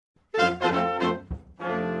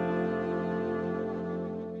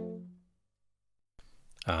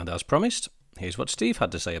 And as promised, here's what Steve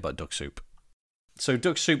had to say about Duck Soup. So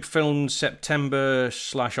Duck Soup filmed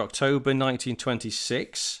September/October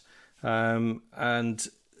 1926, and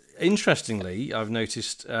interestingly, I've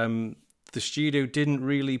noticed the studio didn't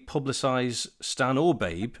really publicise Stan or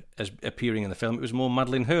Babe as appearing in the film. It was more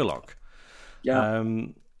Madeline Hurlock. Yeah,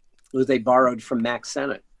 who they borrowed from Max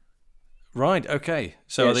Sennett. Right. Okay.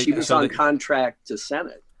 So Yeah, are they, she was so on they, contract to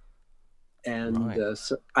Senate, and right.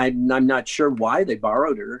 so I'm not sure why they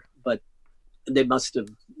borrowed her, but they must have,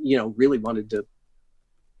 really wanted to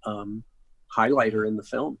highlight her in the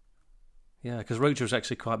film. Yeah, because Roger was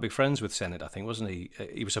actually quite big friends with Sennett, I think, wasn't he?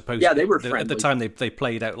 He was supposed Yeah, they were at the friendly. time they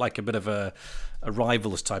played out like a bit of a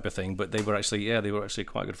rivals type of thing, but they were actually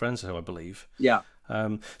quite good friends, so I believe. Yeah.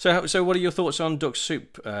 So what are your thoughts on Duck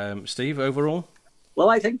Soup, Steve? Overall? Well,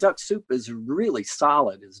 I think Duck Soup is really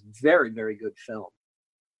solid. It's very, very good film.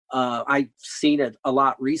 I've seen it a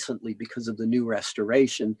lot recently because of the new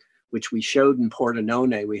restoration, which we showed in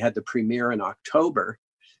Pordenone. We had the premiere in October,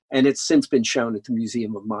 and it's since been shown at the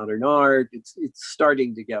Museum of Modern Art. It's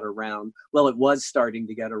starting to get around. Well, it was starting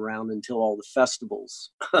to get around until all the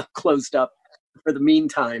festivals closed up for the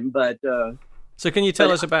meantime. But so can you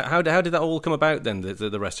tell us about how did that all come about then,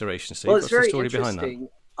 the restoration, Steve? well, it's What's very the story behind that? interesting.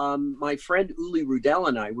 My friend Uli Rudel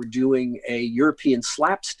and I were doing a European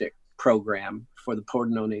slapstick program for the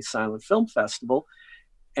Pordenone Silent Film Festival,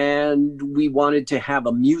 and we wanted to have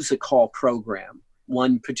a music hall program.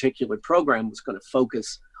 One particular program was going to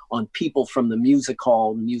focus on people from the music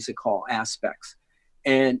hall aspects.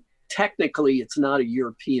 And technically, it's not a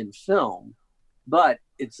European film, but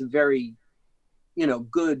it's a very,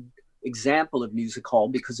 good example of music hall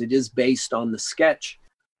because it is based on the sketch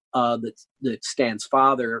that Stan's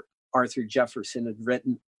father, Arthur Jefferson, had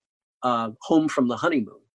written, Home from the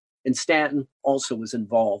Honeymoon. And Stanton also was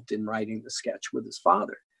involved in writing the sketch with his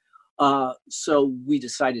father. So we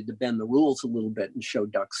decided to bend the rules a little bit and show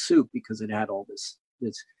Duck Soup because it had all this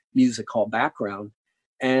music hall background.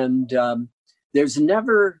 And there's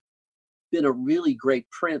never been a really great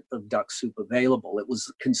print of Duck Soup available. It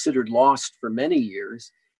was considered lost for many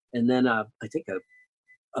years. And then I think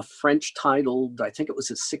a French titled, I think it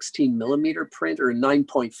was a 16 millimeter print or a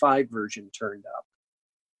 9.5 version turned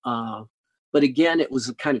up. But again, it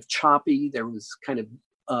was kind of choppy. There was kind of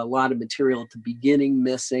a lot of material at the beginning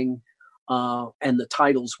missing, and the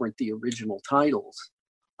titles weren't the original titles.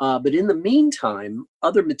 But in the meantime,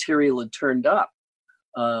 other material had turned up.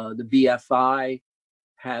 The BFI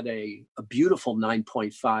had a beautiful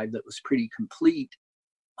 9.5 that was pretty complete.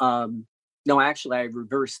 No, actually, I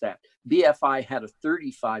reversed that. BFI had a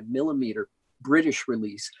 35 millimeter British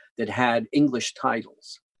release that had English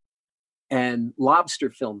titles. And Lobster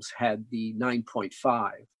Films had the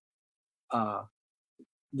 9.5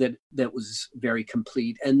 that was very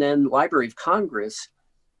complete. And then Library of Congress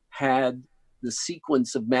had the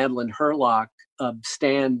sequence of Madeline Herlock,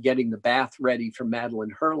 Stan getting the bath ready for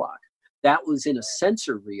Madeline Herlock. That was in a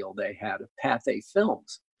censor reel they had of Pathé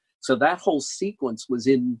Films. So that whole sequence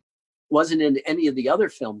wasn't in any of the other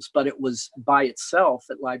films, but it was by itself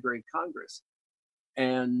at Library of Congress.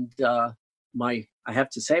 And I have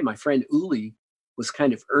to say, my friend Uli was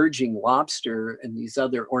kind of urging Lobster and these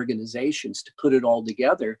other organizations to put it all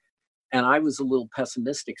together. And I was a little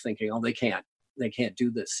pessimistic, thinking, oh, they can't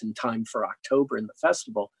do this in time for October in the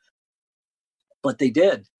festival. But they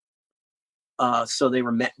did. So they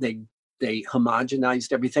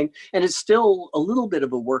homogenized everything. And it's still a little bit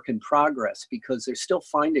of a work in progress because they're still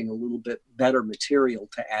finding a little bit better material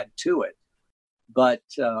to add to it. But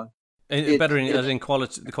better as in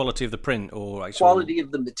quality, the quality of the print, or actual quality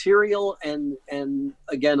of the material, and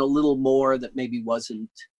again a little more that maybe wasn't.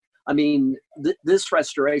 I mean, this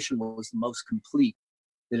restoration was the most complete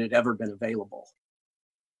that had ever been available,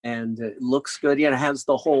 and it looks good. Yeah, it has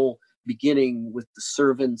the whole beginning with the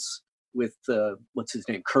servants, with what's his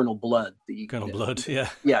name, Colonel Blood. Blood,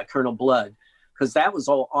 yeah, Colonel Blood, because that was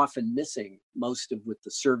all often missing. Most of with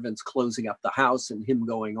the servants closing up the house and him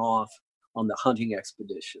going off on the hunting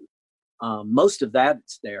expedition. Most of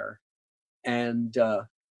that's there, and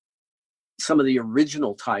some of the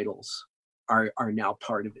original titles are now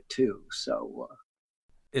part of it too. So,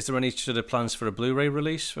 is there any sort of plans for a Blu-ray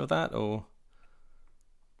release for that, or?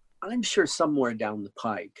 I'm sure somewhere down the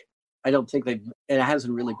pike. I don't think it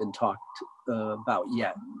hasn't really been talked about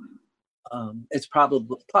yet. It's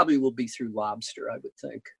probably will be through Lobster, I would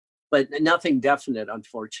think, but nothing definite,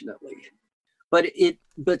 unfortunately.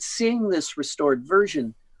 But seeing this restored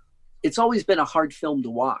version, it's always been a hard film to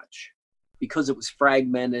watch because it was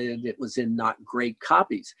fragmented. It was in not great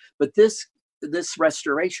copies. But this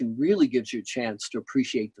restoration really gives you a chance to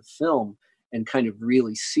appreciate the film and kind of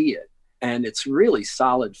really see it. And it's really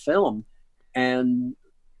solid film. And,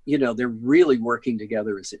 they're really working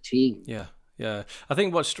together as a team. Yeah. Yeah, I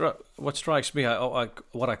think what strikes me,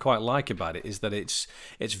 what I quite like about it is that it's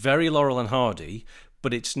very Laurel and Hardy,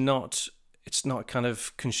 but it's not kind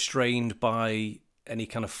of constrained by any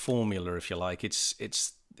kind of formula, if you like. It's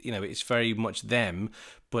very much them,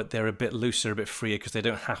 but they're a bit looser, a bit freer because they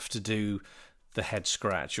don't have to do the head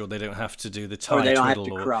scratch, or they don't have to do the tie Or they don't twiddle,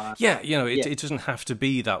 have to or cry. it doesn't have to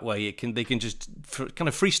be that way. They can just kind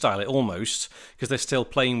of freestyle it almost, because they're still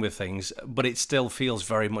playing with things, but it still feels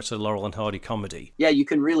very much a Laurel and Hardy comedy. Yeah, you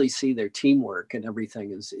can really see their teamwork, and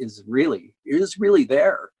everything is really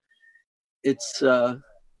there. It's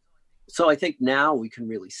so I think now we can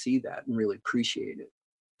really see that and really appreciate it.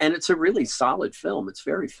 And it's a really solid film. It's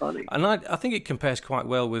very funny. And I think it compares quite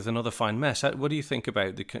well with Another Fine Mess. What do you think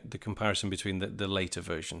about the comparison between the later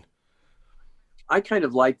version? I kind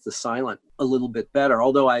of like the silent a little bit better,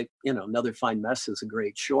 although Another Fine Mess is a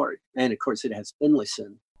great short. And of course it has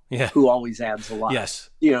Finlayson, who always adds a lot, yes,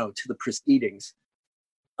 to the proceedings.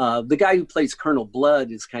 The guy who plays Colonel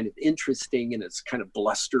Blood is kind of interesting, and it's kind of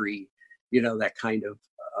blustery, that kind of,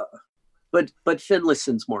 but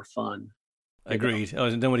Finlayson's more fun. Agreed.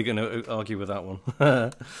 Nobody going to argue with that one.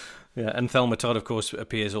 Yeah, and Thelma Todd, of course,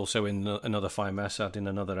 appears also in Another Fine Mess, adding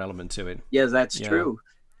another element to it. Yeah, that's true.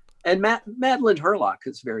 And Madeline Herlock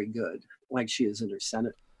is very good, like she is in her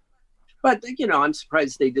Senate. But I'm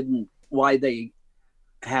surprised why they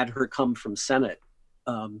had her come from Senate,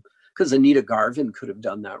 because Anita Garvin could have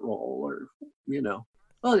done that role, or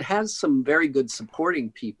Well, it has some very good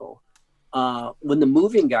supporting people. When the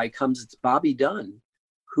moving guy comes, it's Bobby Dunn,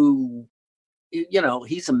 who,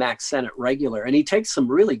 he's a Max Sennett regular, and he takes some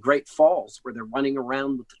really great falls where they're running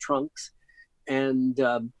around with the trunks. And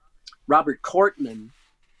Robert Cortman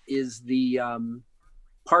is the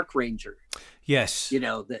park ranger. Yes.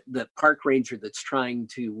 The park ranger that's trying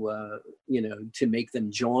to, to make them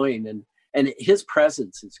join. And his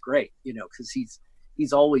presence is great, because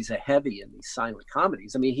he's always a heavy in these silent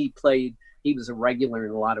comedies. I mean, he was a regular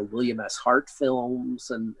in a lot of William S. Hart films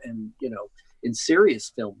and in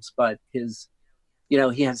serious films, but he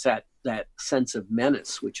has that sense of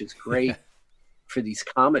menace, which is great for these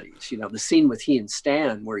comedies. The scene with he and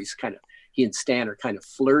Stan, where he and Stan are kind of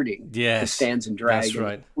flirting. Yes, Stan's in drag, that's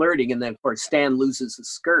right. Flirting, and then of course Stan loses his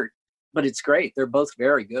skirt, but it's great. They're both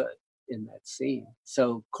very good in that scene.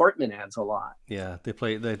 So Cortman adds a lot. Yeah,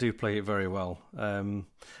 they do play it very well. And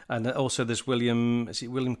also there's William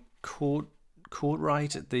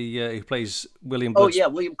Courtwright, who plays William Blood's,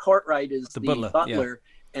 William Courtwright is the butler. Yeah.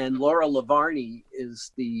 And Laura Lavarney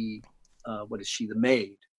is the the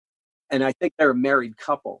maid. And I think they're a married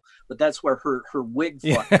couple, but that's where her wig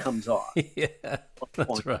comes off. Yeah,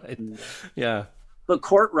 that's right. Yeah. But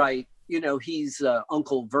Courtwright, he's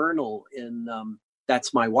Uncle Vernal in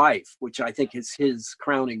That's My Wife, which I think is his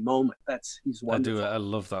crowning moment. He's wonderful. I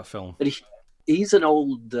love that film. But he's an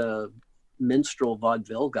old minstrel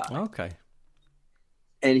vaudeville guy. Okay.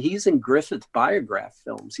 And he's in Griffith Biograph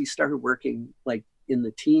films. He started working in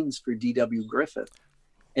the teens for D.W. Griffith.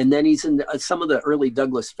 And then he's in some of the early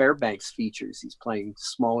Douglas Fairbanks features. He's playing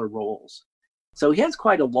smaller roles. So he has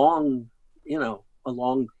quite a long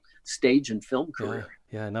stage and film career.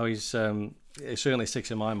 Yeah, no, he's it certainly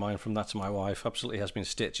sticks in my mind from That's My Wife. Absolutely has been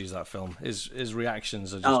stitches, that film. His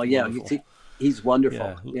reactions are just wonderful. He's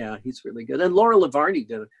wonderful. Yeah, he's really good. And Laura Lavarney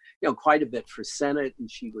did quite a bit for Senate, and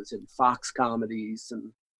she was in Fox comedies,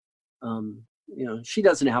 and she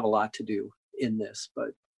doesn't have a lot to do in this, but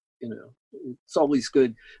it's always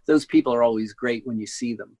good. Those people are always great when you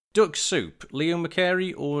see them. Duck Soup, Leo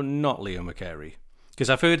McCarey or not Leo McCarey?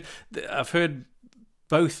 Because I've heard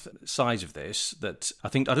both sides of this. That I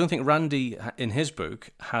don't think Randy in his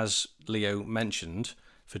book has Leo mentioned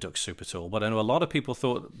for Duck Soup at all, but I know a lot of people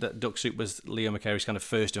thought that Duck Soup was Leo McCarey's kind of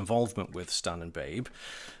first involvement with Stan and Babe,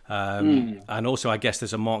 and also I guess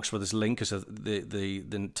there's a Marx Brothers link because of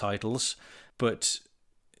the titles. But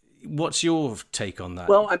what's your take on that?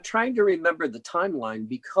 Well, I'm trying to remember the timeline,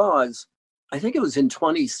 because I think it was in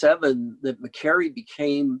 27 that McCarey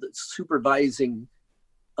became the supervising,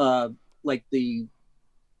 the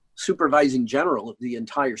supervising general of the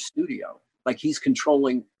entire studio. Like he's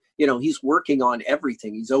controlling, he's working on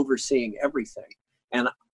everything. He's overseeing everything. And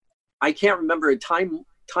I can't remember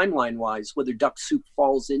timeline wise whether Duck Soup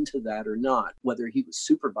falls into that or not, whether he was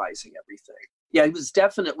supervising everything. Yeah, he was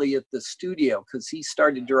definitely at the studio because he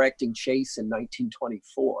started directing Chase in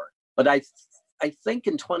 1924. But I think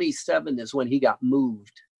in 27 is when he got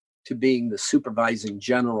moved to being the supervising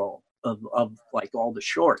general of all the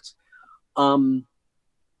shorts.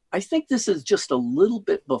 I think this is just a little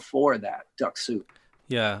bit before that, Duck Soup.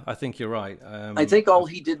 Yeah, I think you're right. I think all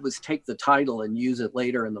he did was take the title and use it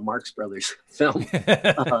later in the Marx Brothers film.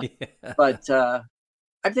 But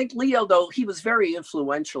I think Leo, though, he was very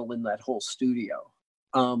influential in that whole studio.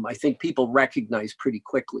 I think people recognized pretty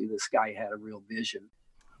quickly this guy had a real vision.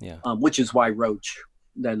 Yeah. Which is why Roach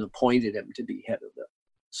then appointed him to be head of the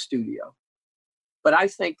studio. But I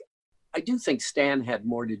do think Stan had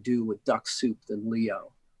more to do with Duck Soup than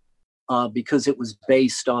Leo, because it was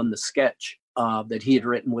based on the sketch that he had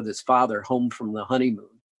written with his father, Home from the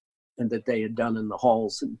Honeymoon, and that they had done in the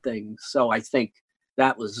halls and things. So I think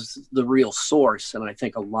that was the real source, and I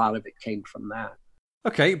think a lot of it came from that.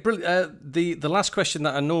 Okay, brilliant. The last question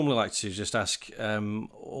that I normally like to just ask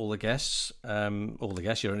all the guests,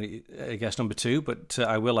 you're only guest number 2, but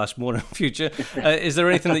I will ask more in the future. Is there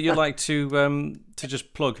anything that you'd like to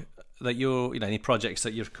just plug, that you're, any projects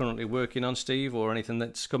that you're currently working on, Steve, or anything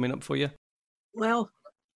that's coming up for you? Well,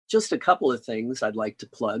 just a couple of things I'd like to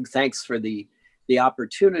plug. Thanks for the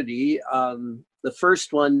opportunity. The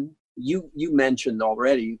first one you mentioned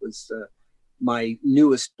already was my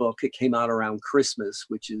newest book. It came out around Christmas,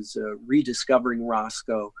 which is Rediscovering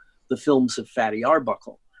Roscoe, the Films of Fatty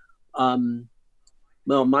Arbuckle.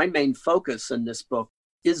 Well, my main focus in this book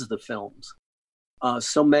is the films.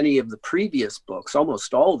 So many of the previous books,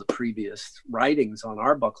 almost all the previous writings on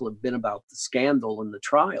Arbuckle have been about the scandal and the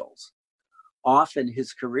trials. Often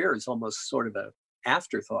his career is almost sort of an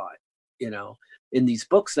afterthought. In these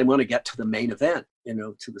books, they want to get to the main event,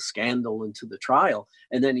 to the scandal and to the trial.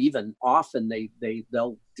 And then even often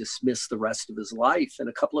they'll dismiss the rest of his life in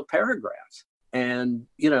a couple of paragraphs. And,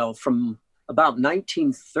 from about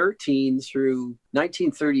 1913 through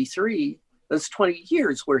 1933, that's 20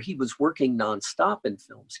 years where he was working nonstop in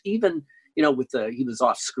films. Even, he was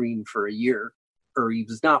off screen for a year, or he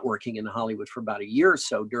was not working in Hollywood for about a year or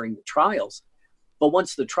so during the trials. But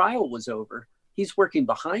once the trial was over, he's working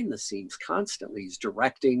behind the scenes constantly. He's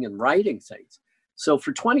directing and writing things. So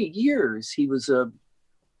for 20 years, he was a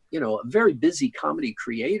very busy comedy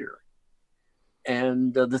creator.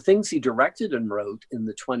 And the things he directed and wrote in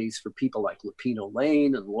the 20s for people like Lupino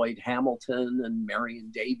Lane and Lloyd Hamilton and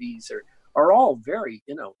Marion Davies are all very,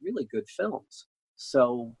 really good films.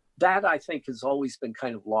 So that, I think, has always been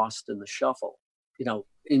kind of lost in the shuffle,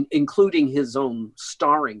 including his own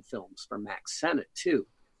starring films for Max Sennett, too.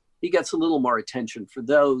 He gets a little more attention for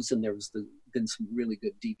those, and there's been some really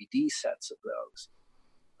good DVD sets of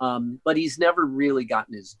those. But he's never really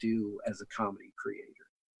gotten his due as a comedy creator.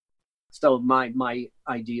 So my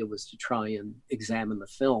idea was to try and examine the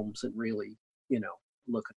films and really,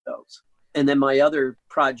 look at those. And then my other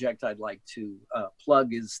project I'd like to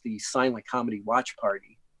plug is the Silent Comedy Watch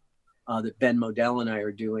Party that Ben Modell and I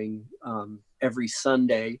are doing every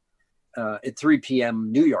Sunday at 3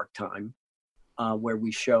 p.m. New York time. Where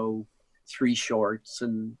we show 3 shorts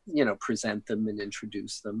and, present them and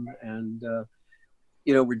introduce them. And,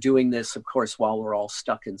 we're doing this, of course, while we're all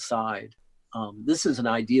stuck inside. This is an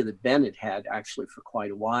idea that Ben had actually for quite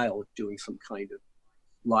a while, of doing some kind of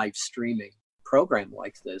live streaming program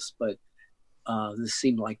like this. But this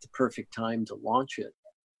seemed like the perfect time to launch it,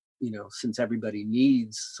 since everybody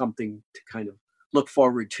needs something to kind of look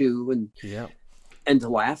forward to and to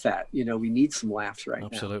laugh at. We need some laughs right now.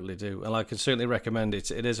 Absolutely do. And I can certainly recommend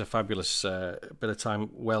it. It is a fabulous bit of time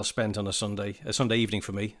well spent on a Sunday evening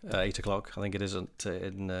for me, 8 o'clock. I think it isn't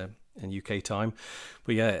in UK time.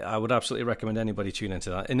 But yeah, I would absolutely recommend anybody tune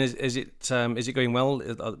into that. And is it going well?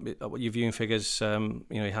 Are your viewing figures,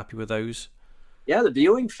 you happy with those? Yeah, the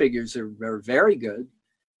viewing figures are very good.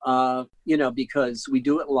 Because we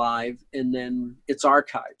do it live and then it's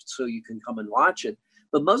archived, so you can come and watch it.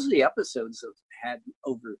 But most of the episodes have had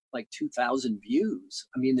over like 2,000 views.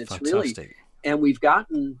 I mean, it's fantastic. Really, and we've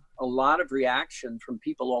gotten a lot of reaction from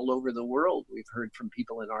people all over the world. We've heard from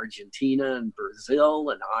people in Argentina and Brazil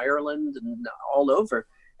and Ireland and all over,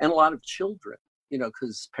 and a lot of children,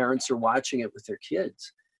 because parents are watching it with their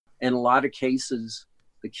kids. And a lot of cases,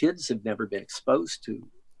 the kids have never been exposed to,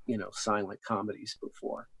 silent comedies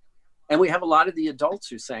before. And we have a lot of the adults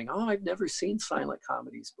who are saying, "Oh, I've never seen silent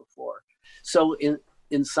comedies before." So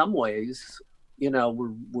in some ways,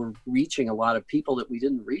 we're reaching a lot of people that we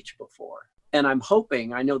didn't reach before. And I'm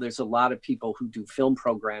hoping, I know there's a lot of people who do film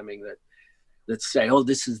programming that say, "Oh,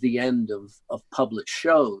 this is the end of public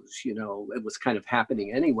shows. It was kind of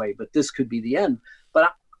happening anyway, but this could be the end."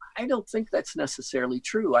 But I don't think that's necessarily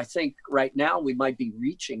true. I think right now we might be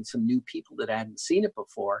reaching some new people that hadn't seen it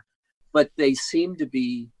before, but they seem to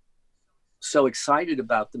be so excited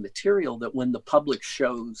about the material that when the public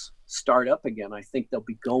shows start up again, I think they'll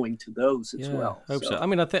be going to those as well. I hope so. I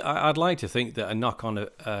mean, I'd like to think that a knock-on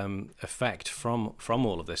effect from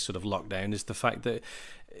all of this sort of lockdown is the fact that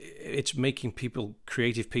it's making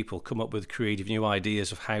creative people come up with creative new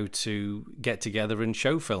ideas of how to get together and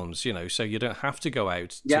show films, so you don't have to go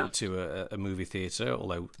out to a movie theatre,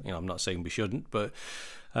 although, I'm not saying we shouldn't, but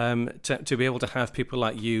to be able to have people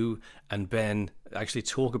like you and Ben actually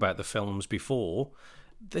talk about the films before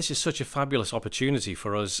this is such a fabulous opportunity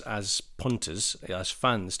for us as punters, as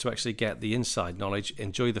fans, to actually get the inside knowledge,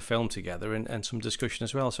 enjoy the film together, and some discussion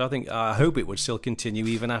as well. So I hope it would still continue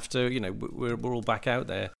even after, you know, we're all back out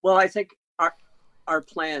there. Well, I think our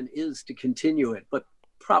plan is to continue it, but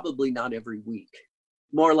probably not every week.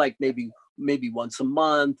 More like maybe once a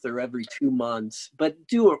month or every 2 months, but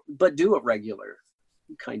do a regular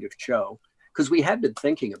kind of show, because we had been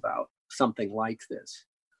thinking about something like this.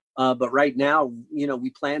 But right now, you know,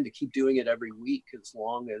 we plan to keep doing it every week as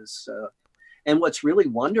long as, and what's really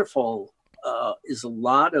wonderful is a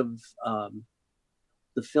lot of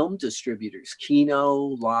the film distributors, Kino,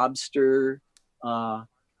 Lobster,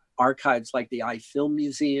 archives like the iFilm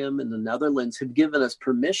Museum in the Netherlands have given us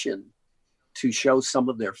permission to show some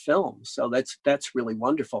of their films. So that's really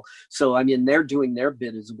wonderful. So, I mean, they're doing their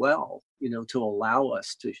bit as well, you know, to allow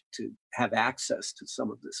us to have access to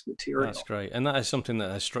some of this material. That's great. And that is something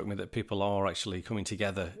that has struck me, that people are actually coming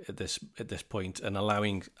together at this point and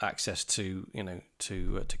allowing access to, you know,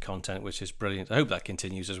 to content, which is brilliant. I hope that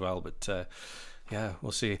continues as well, but yeah,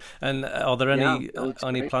 we'll see. And are there any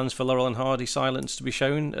plans for Laurel and Hardy Silence to be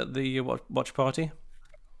shown at the watch party?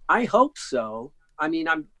 I hope so. I mean,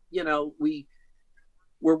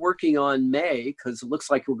 we're working on May, because it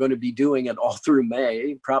looks like we're going to be doing it all through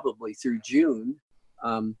May, probably through June.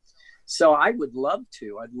 So I would love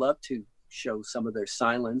to. I'd love to show some of their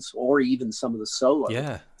silence, or even some of the solo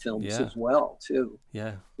films as well, too.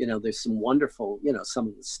 Yeah. You know, there's some wonderful, you know, some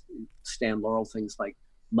of the Stan Laurel things like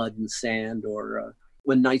Mud and Sand, or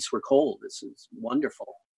When Nights Were Cold. This is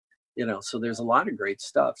wonderful. You know, so there's a lot of great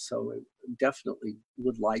stuff. So I definitely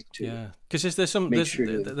would like to. Yeah, because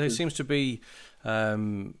there seems to be,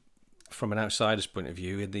 from an outsider's point of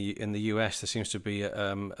view, in the US, there seems to be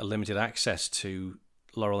a limited access to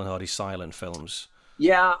Laurel and Hardy silent films.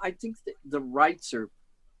 Yeah, I think the rights are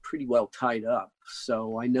pretty well tied up.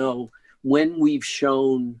 So I know when we've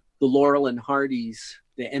shown the Laurel and Hardys,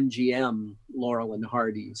 the MGM Laurel and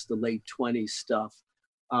Hardys, the late 20s stuff,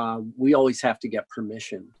 we always have to get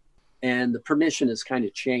permission. And the permission has kind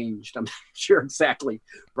of changed. I'm not sure exactly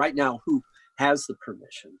right now who has the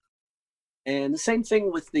permission. And the same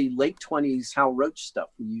thing with the late 20s Hal Roach stuff.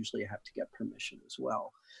 We usually have to get permission as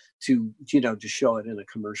well to, you know, to show it in a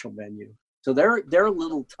commercial venue. So they're a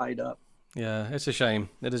little tied up. Yeah, it's a shame.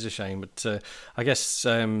 It is a shame. But I guess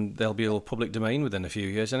they'll be all public domain within a few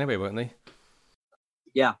years anyway, won't they?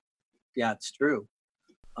 Yeah, it's true.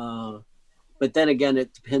 But then again,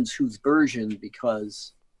 it depends whose version,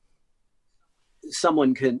 because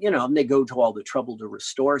someone can, you know, and they go to all the trouble to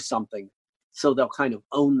restore something, so they'll kind of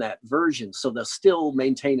own that version. So they'll still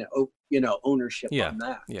maintain, ownership on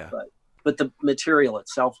that. Yeah. But the material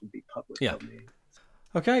itself will be public domain.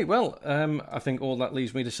 Okay, well, I think all that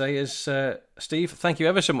leaves me to say is, Steve, thank you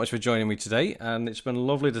ever so much for joining me today, and it's been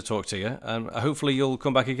lovely to talk to you. Hopefully you'll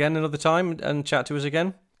come back again another time and chat to us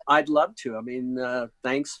again. I'd love to. I mean,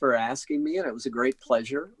 thanks for asking me, and it was a great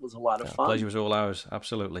pleasure. It was a lot of fun. Pleasure was all ours,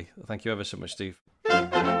 absolutely. Thank you ever so much, Steve.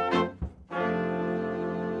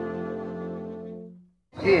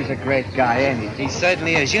 He is a great guy, ain't he? He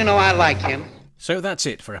certainly is. You know I like him. So that's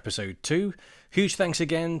it for episode 2. Huge thanks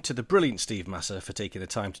again to the brilliant Steve Massa for taking the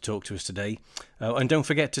time to talk to us today. And don't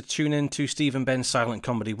forget to tune in to Steve and Ben's Silent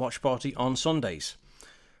Comedy Watch Party on Sundays.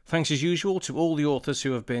 Thanks as usual to all the authors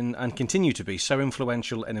who have been and continue to be so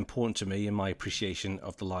influential and important to me in my appreciation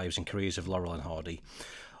of the lives and careers of Laurel and Hardy.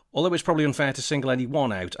 Although it's probably unfair to single any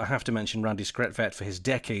one out, I have to mention Randy Skretvet for his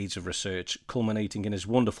decades of research, culminating in his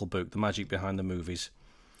wonderful book, The Magic Behind the Movies.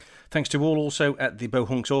 Thanks to all also at the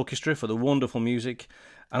Bohunks Orchestra for the wonderful music.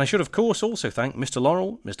 And I should of course also thank Mr.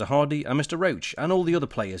 Laurel, Mr. Hardy and Mr. Roach and all the other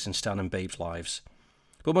players in Stan and Babe's lives.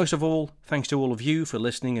 But most of all, thanks to all of you for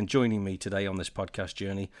listening and joining me today on this podcast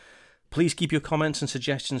journey. Please keep your comments and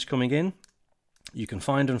suggestions coming in. You can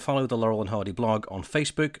find and follow the Laurel and Hardy blog on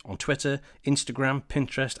Facebook, on Twitter, Instagram,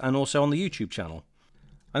 Pinterest and also on the YouTube channel.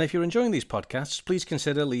 And if you're enjoying these podcasts, please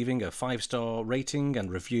consider leaving a 5-star rating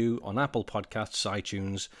and review on Apple Podcasts,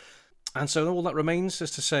 iTunes. And so all that remains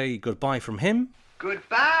is to say goodbye from him.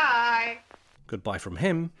 Goodbye. Goodbye from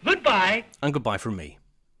him. Goodbye. And goodbye from me.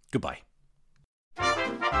 Goodbye.